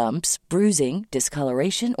 lumps, bumps, bruising,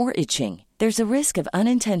 discoloration, or itching. There's a risk of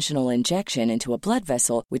unintentional injection into a blood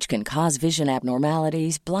vessel, which can cause vision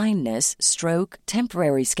abnormalities, blindness, stroke,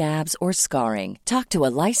 temporary scabs, or scarring. Talk to a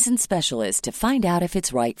licensed specialist to find out if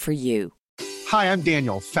it's right for you. Hi, I'm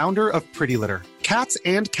Daniel, founder of Pretty Litter. Cats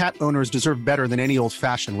and cat owners deserve better than any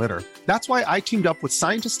old-fashioned litter. That's why I teamed up with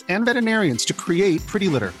scientists and veterinarians to create Pretty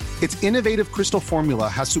Litter. Its innovative crystal formula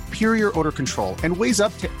has superior odor control and weighs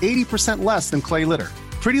up to 80% less than clay litter.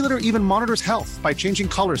 Pretty Litter even monitors health by changing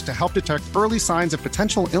colors to help detect early signs of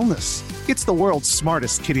potential illness. It's the world's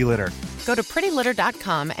smartest kitty litter. Go to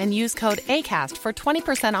prettylitter.com and use code ACAST for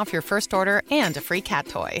 20% off your first order and a free cat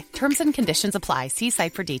toy. Terms and conditions apply. See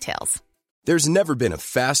site for details. There's never been a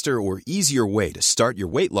faster or easier way to start your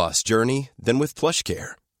weight loss journey than with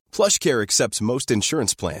PlushCare. PlushCare accepts most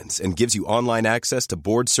insurance plans and gives you online access to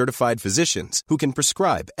board-certified physicians who can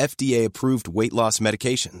prescribe FDA-approved weight loss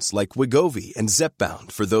medications like Wegovy and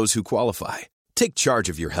Zepbound for those who qualify. Take charge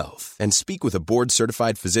of your health and speak with a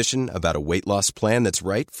board-certified physician about a weight loss plan that's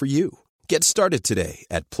right for you. Get started today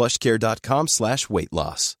at plushcare.com/weight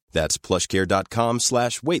loss. That's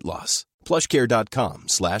plushcare.com/weight loss.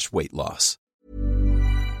 plushcare.com/weight loss.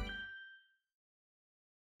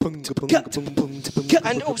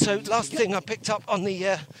 And also, last thing I picked up on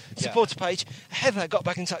the supporter page, Heather got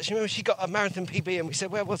back in touch. Remember, she got a marathon PB, and we said,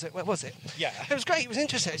 where was it? Yeah. It was great. It was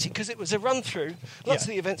interesting, actually, because it was a run-through. Lots of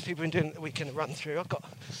the events people have been doing at the weekend, a run-through.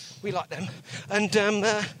 We like them. And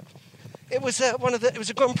it was it was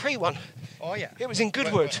a Grand Prix one. Oh, yeah. It was in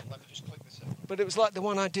Goodwood. Wait, let me just click this in. But it was like the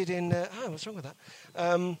one I did in... what's wrong with that?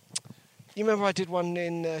 You remember I did one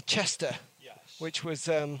in Chester? Yes. Which was...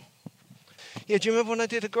 do you remember when I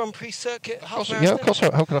did a Grand Prix circuit? Of course.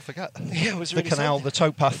 How could I forget? Yeah, it was really the canal, something.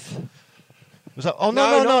 The towpath. Was that? Oh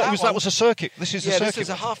no! That was a circuit. This is a circuit. This was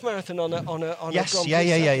a half marathon on a yes, Grand Prix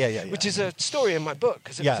yeah. Which is a story in my book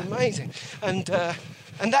because it was amazing, and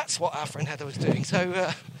that's what our friend Heather was doing. So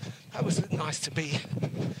that was nice to be.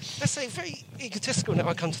 Let's say very egotistical now.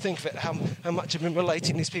 I come to think of it, how much I've been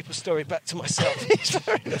relating these people's story back to myself. It's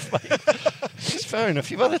fair enough, mate. It's fair enough.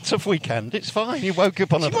 You've had a tough weekend. It's fine. You woke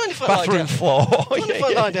up on a bathroom floor. Do you mind if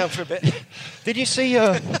I lie down for a bit? Did you see?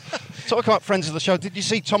 Talk about friends of the show. Did you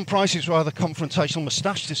see Tom Price's rather confrontational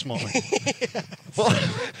moustache this morning? Yeah.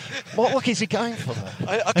 What look is he going for there?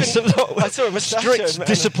 I saw a moustache. Strict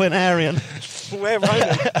disciplinarian. Where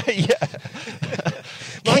Ronan? Yeah.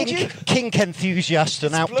 Kink enthusiast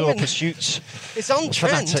and outdoor pursuits. It's on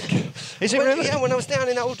trend. Fanatic. Is it really? Yeah, when I was down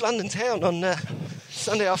in Old London Town on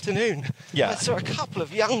Sunday afternoon, I saw a couple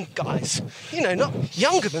of young guys, not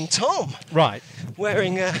younger than Tom. Right.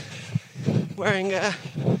 Wearing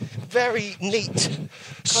very neat,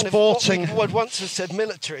 sporting, what we would once have said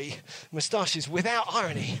military moustaches without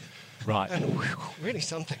irony. Right. And really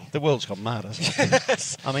something. The world's gone mad, hasn't it?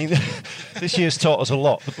 Yes. I mean, this year's taught us a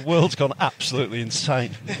lot, but the world's gone absolutely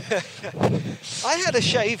insane. I had a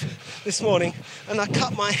shave this morning and I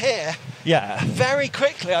cut my hair very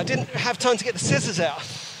quickly. I didn't have time to get the scissors out.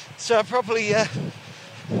 So I probably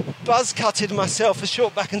buzz cutted myself a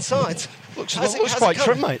short back and sides. Looks quite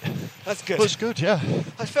trim, mate. That's good. Looks good, yeah.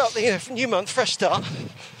 I felt new month, fresh start.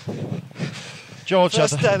 George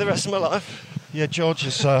First day of the rest of my life. Yeah, George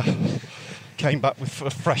has came back with a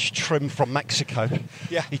fresh trim from Mexico.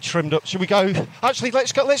 Yeah. He trimmed up. Should we go? Actually,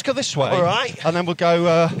 let's go this way. All right. And then we'll go...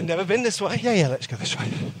 I've never been this way. Yeah, let's go this way.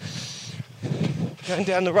 Going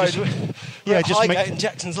down the road. Highgate and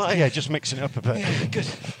Jackson's Lane. Yeah, just mixing it up a bit. Yeah, good.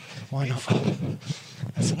 Why not?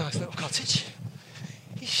 That's a nice little cottage.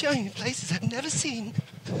 He's showing me places I've never seen.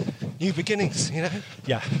 New beginnings,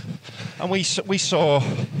 Yeah. And we saw...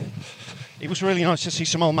 It was really nice to see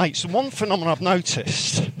some old mates. And one phenomenon I've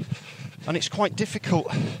noticed, and it's quite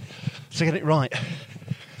difficult to get it right.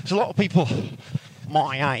 There's a lot of people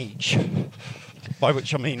my age, by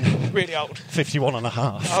which I mean... Really old. 51 and a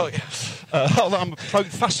half. Oh, yeah. Although I'm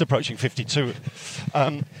fast approaching 52.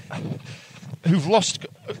 Who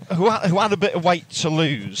had a bit of weight to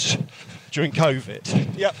lose during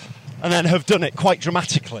COVID. Yep. And then have done it quite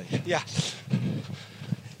dramatically. Yeah.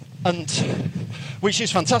 And which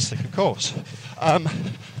is fantastic, of course.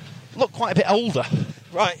 Look quite a bit older.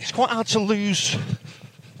 Right. It's quite hard to lose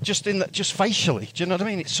just facially. Do you know what I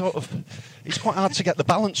mean? It's quite hard to get the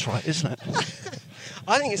balance right, isn't it?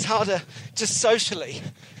 I think it's harder just socially,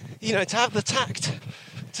 to have the tact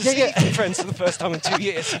to see friends for the first time in 2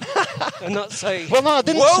 years and not say, well, no, I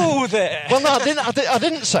didn't whoa there. Well, no, I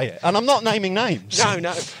didn't say it, and I'm not naming names.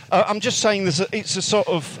 No. I'm just saying it's a sort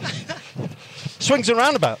of swings and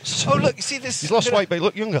roundabouts. Oh, look, you see this? He's lost weight, but he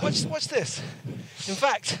looked younger. Watch this. In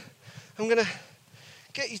fact, I'm going to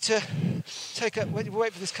get you to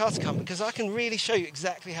wait for this car to come, because I can really show you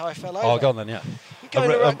exactly how I fell over. Oh, go on then, yeah. going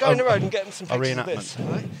the road and getting some pictures of this.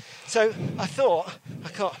 Right? So I thought,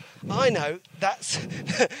 I know that's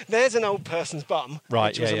there's an old person's bum,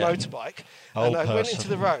 which was a motorbike, and I went into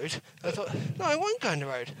the road. And I thought, no, I won't go in the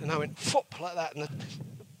road, and I went foot like that, and the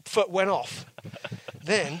foot went off.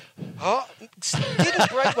 Then, didn't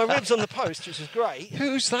break my ribs on the post, which was great.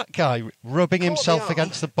 Who's that guy rubbing himself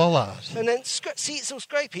against the bollard? And then, see, it's all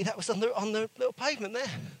scrapey. That was on the little pavement there,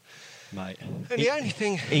 mate. And the only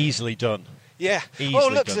thing, easy done. Yeah.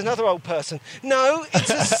 Easily Look, there's another old person. No, it's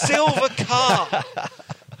a silver car.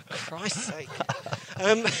 Christ's sake.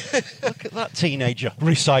 Look at that teenager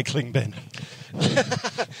recycling bin.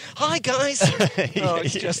 Hi, guys.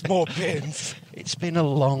 It's just more bins. It's been a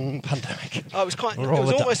long pandemic. Oh, it was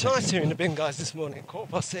almost nice hearing the bin guys this morning at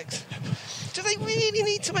 6:15. Do they really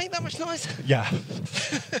need to make that much noise? Yeah.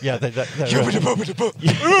 Yeah, they're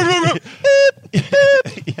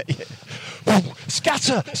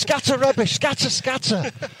Scatter rubbish,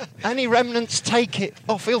 scatter. Any remnants, take it,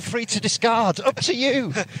 or feel free to discard. Up to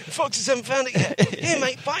you. Foxes haven't found it yet. Here,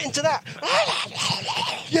 mate, bite into that.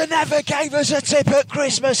 You never gave us a tip at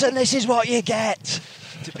Christmas, and this is what you get.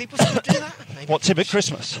 Do people still do that? Maybe. What, tip at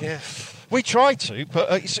Christmas? Yeah. We try to,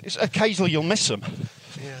 but it's occasionally you'll miss them.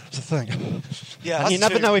 Yeah. It's the thing. Yeah, and you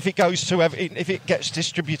never know if it goes to if it gets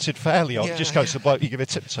distributed fairly or it just goes to the bloke you give a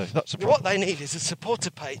tip to. That's the problem. What they need is a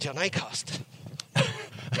supporter page on Acast.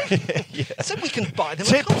 So we can buy them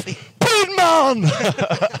a coffee. Bin man!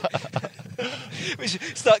 We should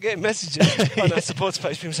start getting messages on our supporter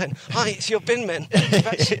page, people saying, "Hi, it's your bin men. We've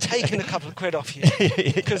actually taken a couple of quid off you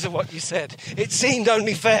because of what you said. It seemed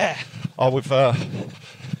only fair." Oh,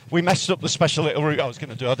 we messed up the special little route I was going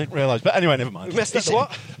to do. I didn't realise. But anyway, never mind. We messed up the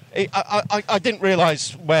what? I didn't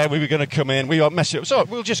realise where we were going to come in. We messed it up. So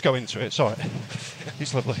we'll just go into it. It's all right.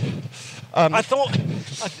 It's lovely. I thought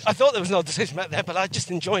there was no decision back there, but I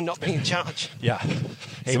just enjoy not being in charge. Yeah.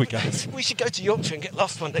 Here we go. We should go to Yorkshire and get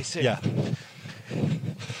lost one day soon. Yeah.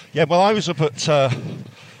 Yeah, well, I was up at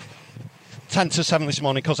 10 to 7 this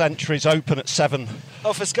morning because entries open at 7.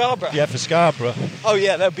 Oh, for Scarborough? Yeah, for Scarborough. Oh,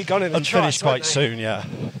 yeah, they'll be gone in and finished quite soon, yeah.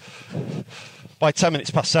 By 10 minutes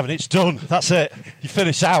past 7, it's done. That's it. You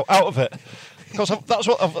finish out of it. Because that's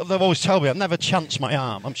what they've always told me. I've never chanced my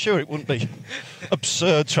arm. I'm sure it wouldn't be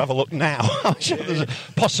absurd to have a look now. I'm sure there's a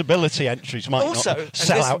possibility entries might not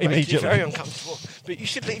sell out immediately. It's very uncomfortable, but you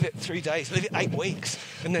should leave it 3 days, leave it 8 weeks,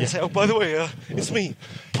 and then say, "Oh, by the way, it's me,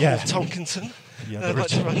 Paul Tonkinson. I'd like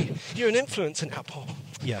to run you. You're an influencer now, Paul.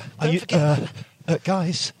 Yeah. Don't forget that.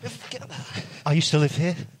 Guys, never forget that. I used to live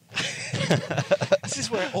here. This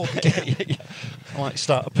is where it all began. I might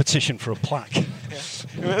start a petition for a plaque. Yeah.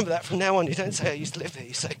 Remember that from now on. You don't say I used to live there.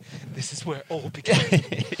 You say this is where it all began.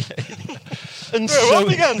 And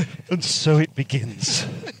so it begins.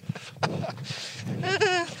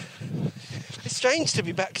 It's strange to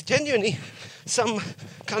be back. Genuinely, some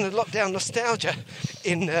kind of lockdown nostalgia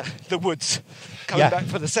in the woods. Coming back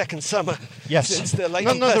for the second summer since the late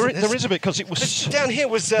there is a bit because it was... Down here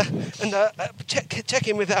was, check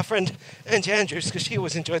in with our friend Angie Andrews because she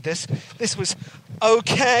always enjoyed this. This was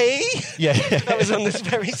okay. Yeah. That was on this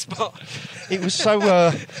very spot. It was so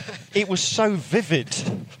vivid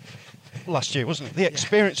last year, wasn't it? The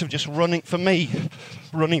experience of just running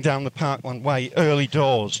down the Parkland Way early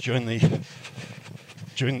doors during the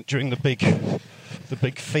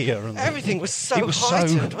big fear. And everything was so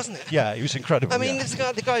heightened, wasn't it? Yeah, it was incredible. I mean,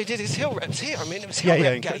 the guy who did his hill reps here. I mean, it was hill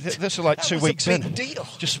rep gate. This was like 2 weeks in. Big deal.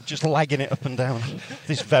 Just lagging it up and down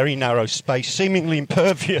this very narrow space, seemingly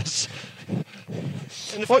impervious.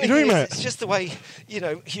 And the funny thing is, it's just the way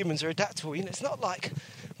humans are adaptable. It's not like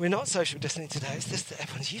we're not social distancing today. It's just that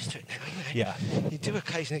everyone's used to it now. Yeah. You do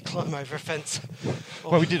occasionally climb over a fence.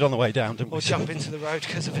 Well, we did on the way down, didn't we? Or jump into the road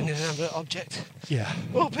because of an inanimate object. Yeah.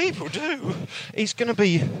 Well, people do. It's going to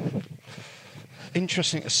be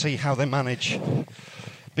interesting to see how they manage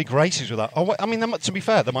big races with that. I mean, to be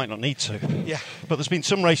fair, they might not need to. Yeah. But there's been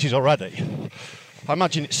some races already. I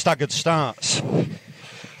imagine it's staggered starts.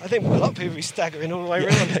 I think a lot of people will be staggering all the way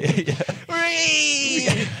around.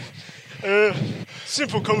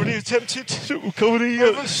 Simple comedy attempted. Simple comedy.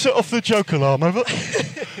 Set off the joke alarm, over.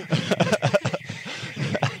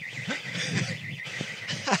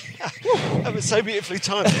 That was so beautifully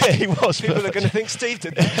timed. He was. People are going to think Steve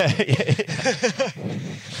did that.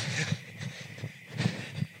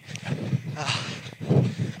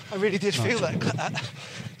 I really did feel that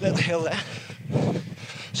little hill there.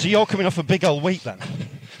 So you're coming off a big old week then?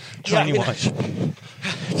 Training-wise?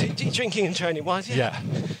 Drinking and training-wise, yeah.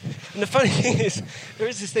 And the funny thing is, there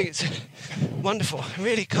is this thing, it's wonderful. I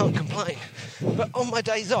really can't complain. But on my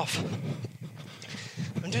days off,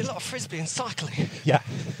 I'm doing a lot of frisbee and cycling. Yeah.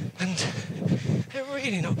 And they're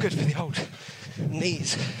really not good for the old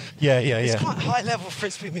knees. Yeah. It's quite high level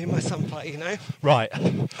frisbee me and my son play, you know. Right.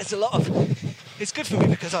 It's a lot of. It's good for me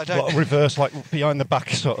because I don't. What, a reverse, like behind the back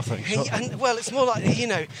sort of thing. Well, it's more like, you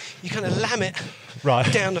know, you kind of lam it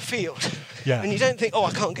down the field. Yeah. And you don't think, oh,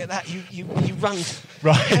 I can't get that. You run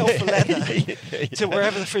right. hell for leather to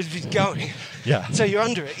wherever the frisbee's going. Yeah. So you're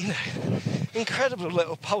under it, you know. Incredible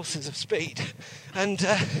little pulses of speed, and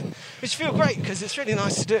which feel great because it's really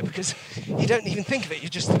nice to do it because you don't even think of it. You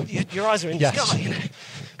just your eyes are in the sky, you know.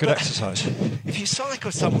 Good exercise. If you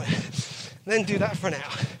cycle somewhere, then do that for an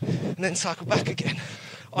hour, and then cycle back again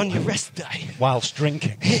on your rest day whilst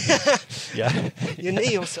drinking. Yeah. Your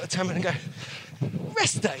knee will sort of turn around and go,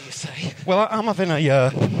 rest day, you say? Well, I'm having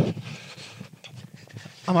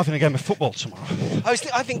a game of football tomorrow. I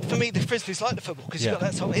think for me the frisbee's like the football because you've got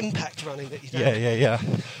that sort of impact running that you don't. Yeah.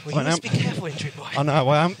 Well, you must be careful, injury boy. I know.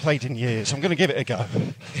 I haven't played in years. I'm going to give it a go.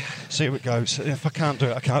 Yeah. See how it goes. If I can't do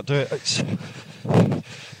it, I can't do it.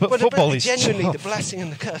 But well, football is genuinely tough. The blessing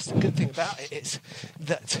and the curse. The good thing about it is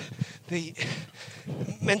that the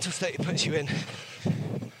mental state it puts you in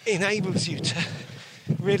enables you to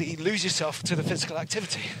really lose yourself to the physical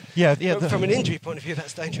activity. Yeah. From an injury point of view,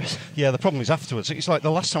 that's dangerous. Yeah, the problem is afterwards. It's like the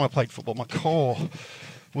last time I played football, my core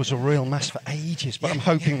was a real mess for ages. But I'm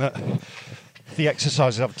hoping that the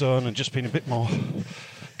exercises I've done and just been a bit more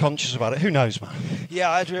conscious about it. Who knows, man? Yeah,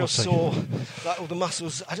 I had real sore, like all the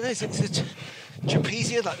muscles. I don't know, it's the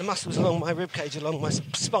trapezia, like the muscles along my ribcage, along my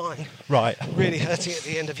spine. Right. Really hurting at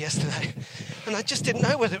the end of yesterday. And I just didn't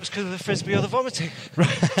know whether it was because of the frisbee or the vomiting.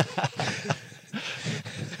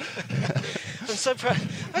 I'm so proud.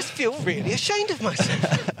 I just feel really ashamed of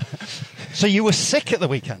myself. So you were sick at the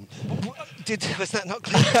weekend? Was that not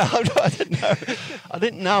clear? I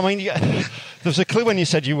didn't know. I mean, there was a clue when you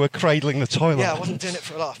said you were cradling the toilet. Yeah, I wasn't doing it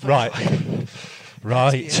for a laugh. Right.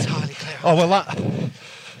 Right. Entirely clear. Oh, well,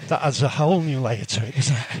 that adds a whole new layer to it,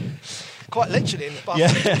 doesn't it? Quite literally in the bathroom.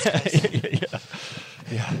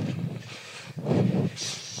 Yeah.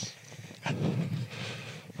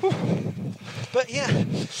 But yeah,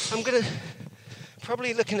 I'm going to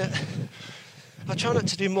probably looking at. I'll try not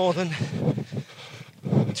to do more than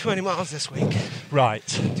 20 miles this week. Right.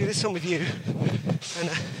 Do this one with you and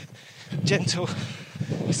a gentle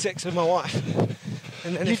 6 with my wife.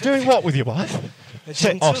 And then You're doing what with your wife? A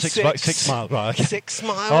gentle 6 miles, right. Okay. 6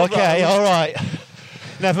 miles. Okay, all right.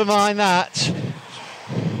 Never mind that.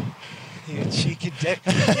 You cheeky dick.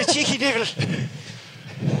 You cheeky devil.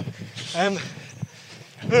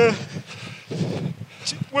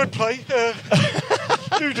 Wordplay.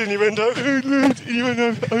 Nude innuendo.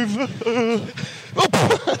 Over.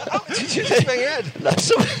 Oh, did you just bang your head?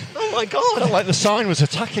 Oh my God. Felt like the sign was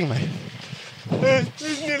attacking me.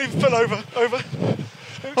 He nearly fell over.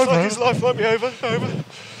 Looks like his life might be over.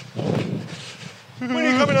 When are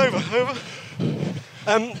you coming over?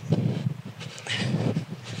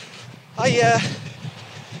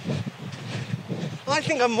 I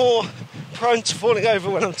think I'm more prone to falling over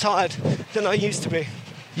when I'm tired than I used to be.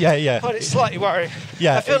 Yeah. I find it slightly worrying.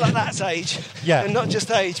 Yeah. I feel like that's age. Yeah. And not just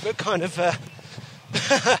age, but kind of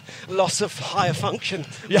loss of higher function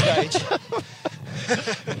with age.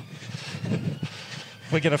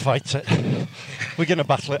 We're going to fight it. We're going to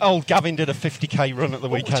battle it. Old Gavin did a 50k run at the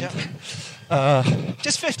weekend.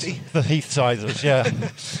 Just 50? The Heathsiders, yeah.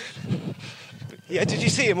 Yeah, did you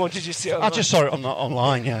see him or did you see it online? I just saw it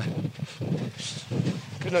online, yeah.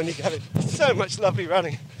 Good on you, Gavin. So much lovely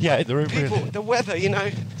running. Yeah, the weather, you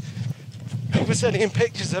know. People sending in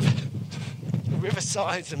pictures of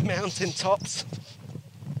riversides and mountain tops.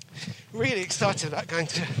 Really excited about going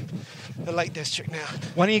to the Lake District now.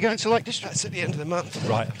 When are you going to Lake District? That's at the end of the month.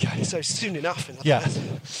 Right, okay. So soon enough. Yeah.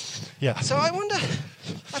 So I wonder,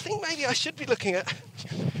 I think maybe I should be looking at,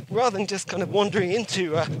 rather than just kind of wandering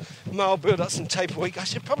into mile build-ups and taper week, I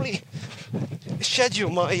should probably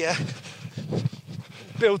schedule my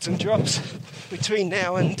builds and drops between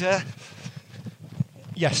now and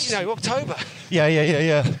October.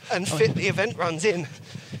 Yeah. And fit the event runs in.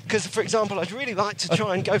 Because, for example, I'd really like to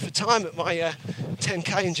try and go for time at my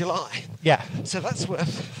 10k in July. Yeah. So that's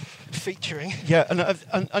worth featuring. Yeah,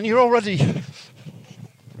 and you're already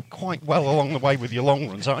quite well along the way with your long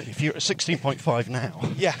runs, aren't you? If you're at 16.5 now,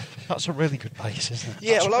 yeah, that's a really good pace, isn't it?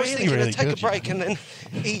 Yeah, that's well, I was thinking really to take good, a break and then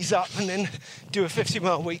ease up and then do a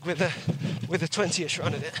 50-mile week with a 20-ish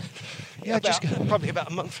run in it. Yeah, probably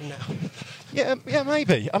about a month from now. Yeah,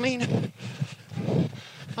 maybe. I mean,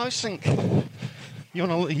 I was thinking you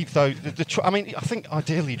want to leave though. I think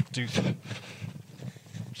ideally do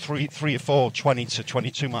three or four 20 to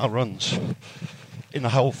 22 mile runs in the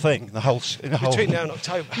whole thing, between now and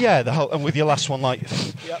October. Yeah, and with your last one like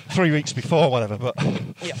 3 weeks before, whatever. But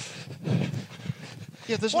yeah.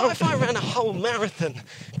 Yeah, what if I ran a whole marathon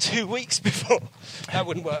 2 weeks before? That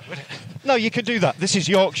wouldn't work, would it? No, you could do that. This is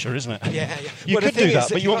Yorkshire, isn't it? Yeah. You could do that,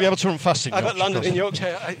 but you won't be able to run fast in Yorkshire. I got London in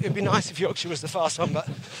Yorkshire. It'd be nice if Yorkshire was the fast one, but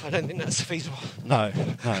I don't think that's feasible. No.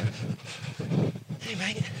 Hey,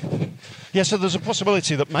 mate. Yeah, so there's a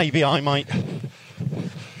possibility that maybe I might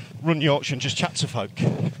run Yorkshire and just chat to folk.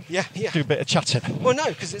 Yeah. Do a bit of chatting. Well, no,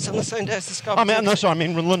 because it's on the same day as the Scarborough. I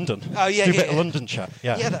mean run London. Oh, yeah, Do a bit of London chat.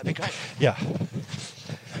 Yeah. Yeah, that'd be great. Yeah.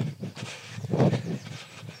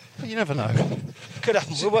 But you never know. Could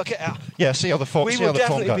happen. We'll work it out. Yeah, see how the form goes. We will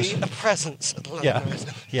definitely be a presence at the London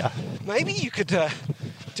Marathon. Yeah. Maybe you could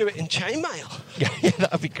do it in chainmail. Yeah,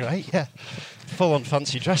 that'd be great, yeah. Full on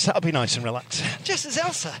fancy dress, that'd be nice and relaxing. Just as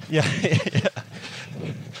Elsa. Yeah.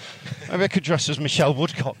 Maybe I could dress as Michelle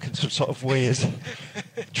Woodcock in some sort of weird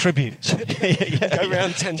tribute. Go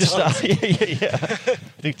around 10 times. Yeah.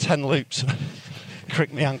 Do 10 loops.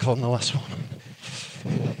 Crick my ankle on the last one.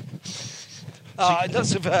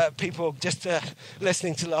 Lots of people just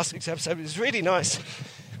listening to last week's episode. It was really nice.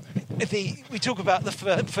 We talk about the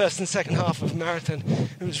first and second half of marathon.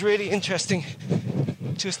 It was really interesting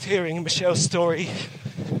just hearing Michelle's story.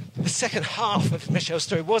 The second half of Michelle's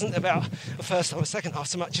story wasn't about the first half or second half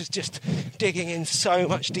so much as just digging in so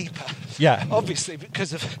much deeper. Yeah. Obviously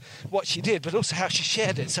because of what she did, but also how she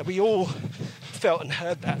shared it. So we all felt and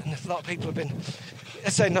heard that, and a lot of people have been,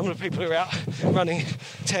 let's say a number of people who are out running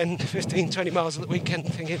 10, 15, 20 miles at the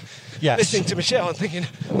weekend thinking, listening to Michelle and thinking,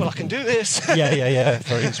 well, I can do this. Yeah.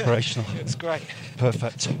 Very inspirational. It's great.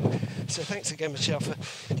 Perfect. So thanks again, Michelle, for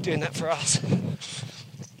doing that for us.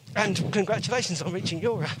 And congratulations on reaching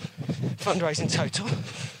your fundraising total.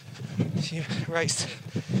 You raised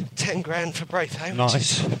 10 grand for Braithwaite.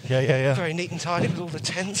 Nice. Yeah. Very neat and tidy with all the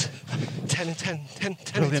 10s. 10 and 10, 10,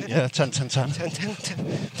 10. Brilliant, 10. yeah, 10.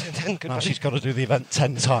 10. Good now buddy. she's got to do the event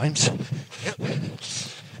 10 times. Yep.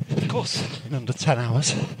 Of course. In under 10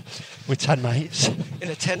 hours. With 10 mates. In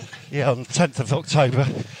a tent. Yeah, on the 10th of October.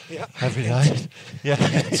 Yep. Every day. Yeah. I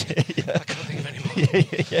can't think of any more.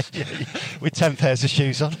 Yeah. With 10 pairs of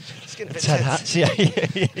shoes on. It's getting a bit 10 tense. hats. Yeah.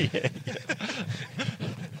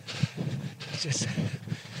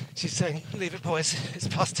 She's saying, leave it, boys. It's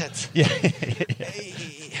past tense. Yeah.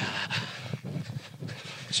 Hey.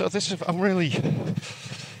 So I'm really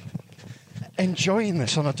enjoying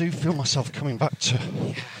this, and I do feel myself coming back to...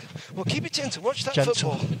 Yeah. Well, keep it gentle. Watch that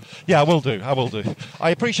gentle. football. Yeah, I will do. I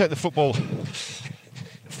appreciate the football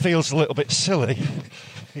feels a little bit silly.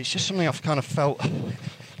 It's just something I've kind of felt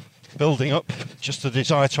building up, just the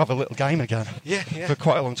desire to have a little game again. Yeah. For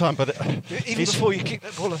quite a long time. But even before you kicked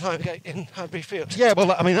that ball in Highbury Field. Yeah,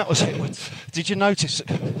 well, I mean, that was... Did you notice...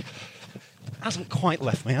 It hasn't quite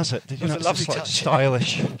left me, has it? Did you notice lovely it's like touch.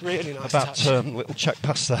 Stylish. Really nice about touch. Little check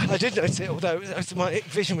pass there. I did notice it, although my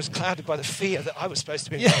vision was clouded by the fear that I was supposed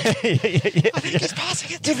to be. Yeah. I think he's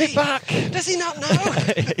passing it to Give me. it back. Does he not know?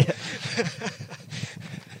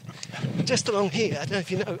 Just along here, I don't know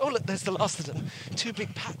if you know. Oh, look, there's the last of them. 2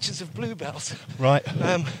 big patches of bluebells. Right.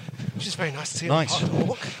 Which is very nice to see. Nice. On the park and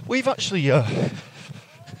walk. We've actually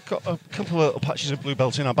got a couple of little patches of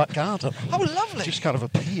bluebells in our back garden. Oh, lovely. Just kind of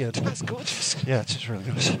appeared. That's gorgeous. Yeah, it is really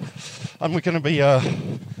nice. And we're going to be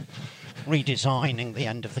redesigning the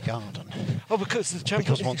end of the garden. Oh, because the trampoline...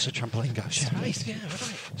 Because once the trampoline goes. Space, yeah,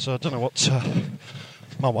 right. So I don't know what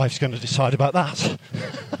my wife's going to decide about that.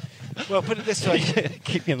 Well, put it this way.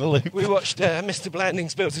 Keep me in the loop. We watched Mr.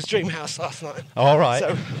 Blandings build his dream house last night. All right.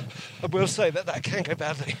 So I will say that can go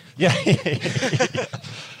badly. Yeah.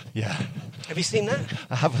 Yeah. Have you seen that?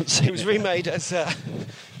 I haven't seen it. It was remade as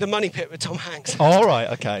The Money Pit with Tom Hanks. All right,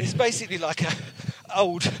 okay. It's basically like a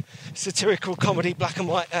old satirical comedy, black and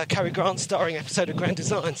white, Cary Grant starring episode of Grand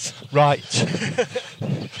Designs. Right.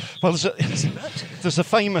 Well, there's a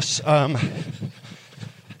famous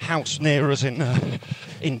house near us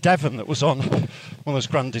in Devon that was on one of those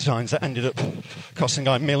Grand Designs that ended up costing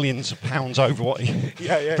millions of pounds over what he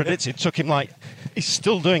predicted. Took him he's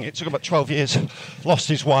still doing it. It took about 12 years. Lost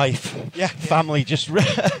his wife. Yeah. Family just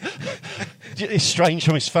estranged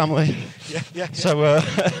from his family. Yeah. So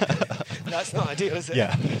that's not ideal, is it?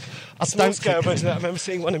 Yeah. Small scale version of that. I remember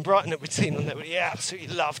seeing one in Brighton that we'd seen on there, but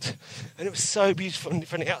absolutely loved. And it was so beautiful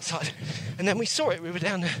from the outside. And then we saw it. We were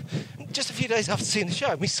down there just a few days after seeing the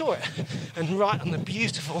show, and we saw it. And right on the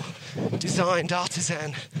beautiful, designed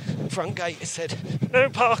artisan front gate, it said, "No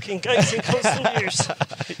parking, gates in constant use."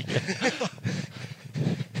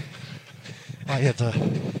 I had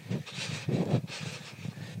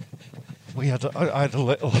a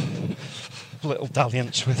little little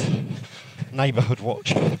dalliance with Neighbourhood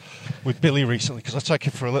Watch with Billy recently, because I take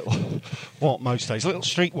her for a little walk most days, a little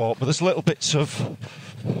street walk, but there's little bits of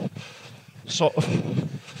sort of...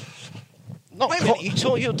 Wait a minute, you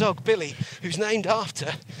taught your dog Billy, who's named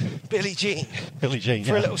after Billie Jean. Billie Jean,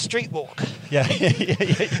 for a little street walk. Yeah.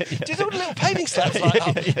 Just all the little paving slabs like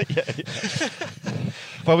that. Yeah.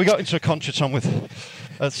 Well, we got into a contretemps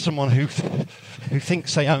with someone who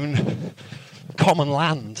thinks they own common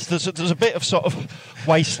land. There's a bit of sort of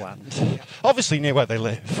wasteland, obviously near where they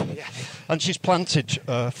live, and she's planted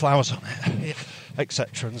flowers on it,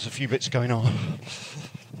 etc. And there's a few bits going on.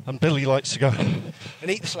 And Billy likes to go and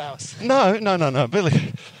eat the flowers. No.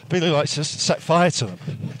 Billy likes to set fire to them.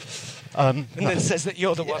 And then says that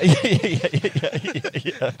you're the one.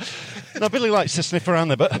 Yeah. No, Billy likes to sniff around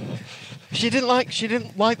there, but she didn't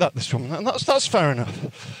like that, this woman, and that's fair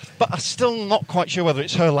enough. But I'm still not quite sure whether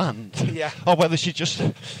it's her land, or whether she just,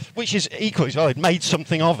 which is equally as valid, made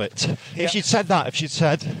something of it. Yeah. If she'd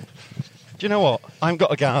said, do you know what? I haven't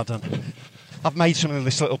got a garden. I've made something of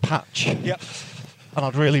this little patch. Yeah. And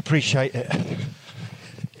I'd really appreciate it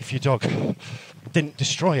if your dog didn't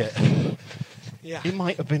destroy it. Yeah. It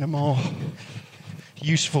might have been a more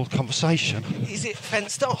useful conversation. Is it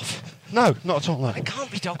fenced off? No, not at all, no. It can't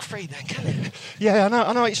be dog-free then, can it? Yeah,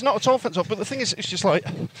 I know, it's not at all fenced off, but the thing is, it's just like...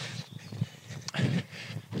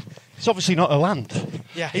 It's obviously not her land.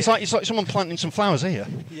 Yeah. It's like someone planting some flowers here.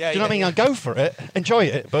 Yeah, do you know what I mean? I'd go for it, enjoy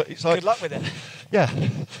it, but it's like... Good luck with it. Yeah.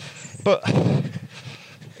 But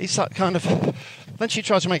it's that kind of... Then she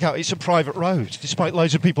tries to make out it's a private road, despite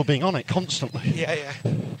loads of people being on it constantly. Yeah.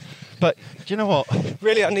 But do you know what?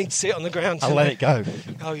 Really, I need to see it on the ground. I'll let it go.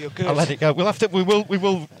 Oh, you're good. I'll let it go. We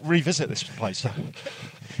will revisit this place though,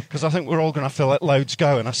 because I think we're all going to have to let loads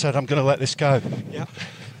go. And I said I'm going to let this go. Yeah.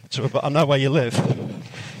 But I know where you live.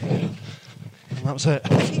 And that was it.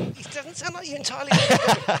 It doesn't sound like you entirely.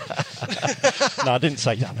 No, I didn't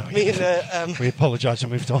say that. No. Me and we apologised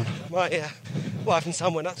and moved on. My wife and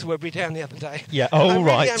son went up to Woodbury Down the other day. Yeah. I'm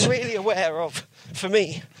really aware of. For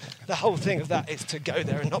me, the whole thing of that is to go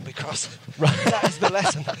there and not be cross. Right. That is the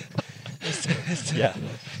lesson. Yeah.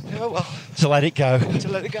 Oh well. To let it go. To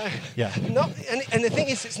let it go. Yeah. And the thing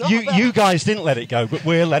is, it's not. You guys didn't let it go, but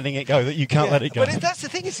we're letting it go. That you can't let it go. But that's the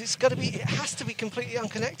thing is, it has to be completely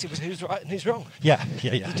unconnected with who's right and who's wrong. Yeah.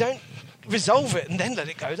 You don't resolve it and then let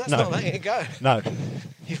it go. That's not letting it go. No.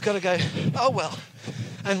 You've got to go. Oh well.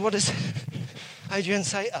 And what does Adrian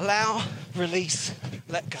say? Allow, release,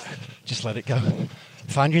 let go. Just let it go.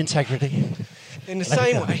 Find your integrity. In the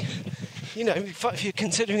same way, you know, if you're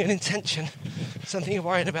considering an intention, something you're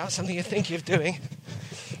worrying about, something you're thinking of doing,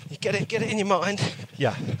 you get it in your mind.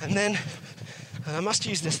 Yeah. And then, and I must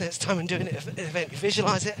use this next time I'm doing it, you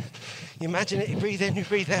visualise it, you imagine it, you breathe in, you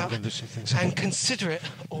breathe out, and consider it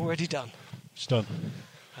already done. It's done.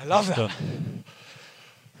 I love that. Done.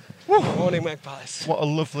 Morning, magpies. What a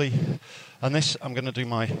lovely... And this, I'm going to do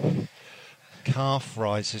my calf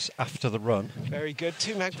rises after the run. Very good.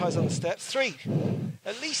 2 magpies on the steps. 3.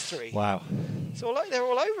 At least 3. Wow. It's all like they're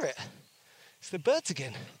all over it. It's the birds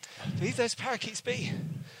again. Leave those parakeets be.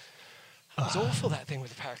 It was awful, that thing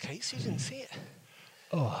with the parakeets. You didn't see it.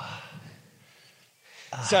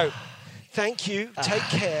 So, thank you. Take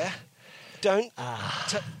care. Don't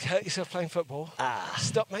hurt yourself playing football.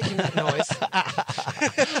 Stop making that noise.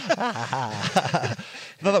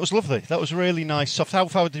 No, that was lovely. That was really nice. Soft. How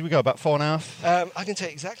far did we go? About 4.5? I can tell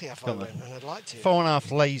you exactly how far I went, and I'd like to.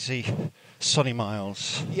 4.5 lazy, sunny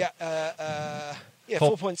miles. Yeah,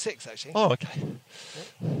 4.6 actually. Oh, okay.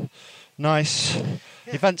 Yeah. Nice. Yeah.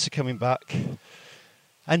 Events are coming back.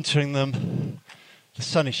 Entering them. The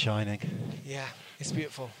sun is shining. Yeah, it's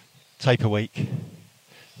beautiful. Taper week.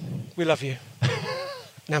 We love you.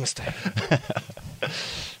 Namaste.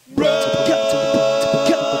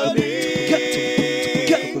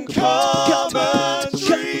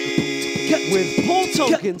 With Paul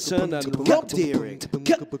Tomkinson and Rob Deering.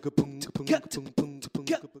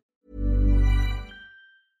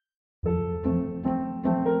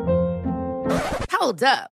 Hold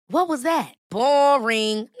up. What was that?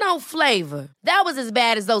 Boring. No flavor. That was as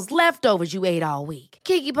bad as those leftovers you ate all week.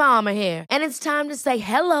 Keke Palmer here, and it's time to say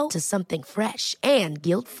hello to something fresh and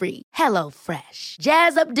guilt-free. Hello Fresh.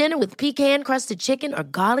 Jazz up dinner with pecan-crusted chicken or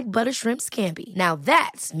garlic butter shrimp scampi. Now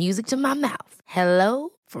that's music to my mouth. Hello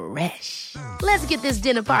Fresh. Let's get this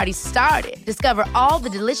dinner party started. Discover all the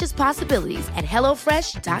delicious possibilities at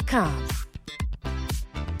HelloFresh.com.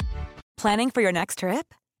 Planning for your next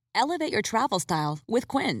trip? Elevate your travel style with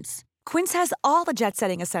Quince. Quince has all the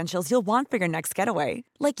jet-setting essentials you'll want for your next getaway,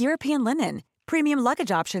 like European linen, premium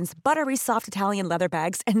luggage options, buttery soft Italian leather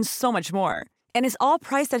bags, and so much more. And is all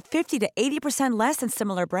priced at 50 to 80% less than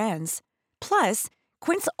similar brands. Plus,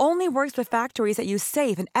 Quince only works with factories that use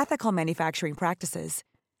safe and ethical manufacturing practices.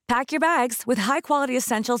 Pack your bags with high-quality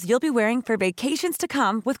essentials you'll be wearing for vacations to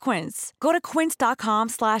come with Quince. Go to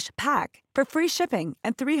quince.com/pack for free shipping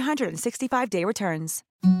and 365-day returns.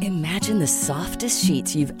 Imagine the softest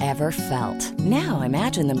sheets you've ever felt. Now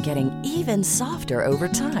imagine them getting even softer over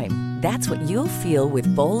time. That's what you'll feel with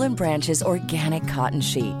Boll & Branch's organic cotton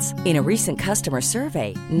sheets. In a recent customer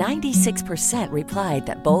survey, 96% replied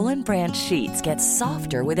that Boll & Branch sheets get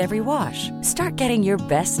softer with every wash. Start getting your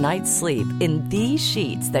best night's sleep in these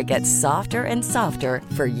sheets that get softer and softer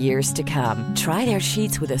for years to come. Try their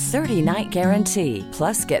sheets with a 30-night guarantee.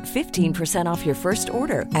 Plus, get 15% off your first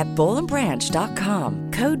order at bollandbranch.com.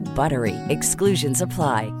 Code BUTTERY. Exclusions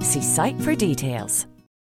apply. See site for details.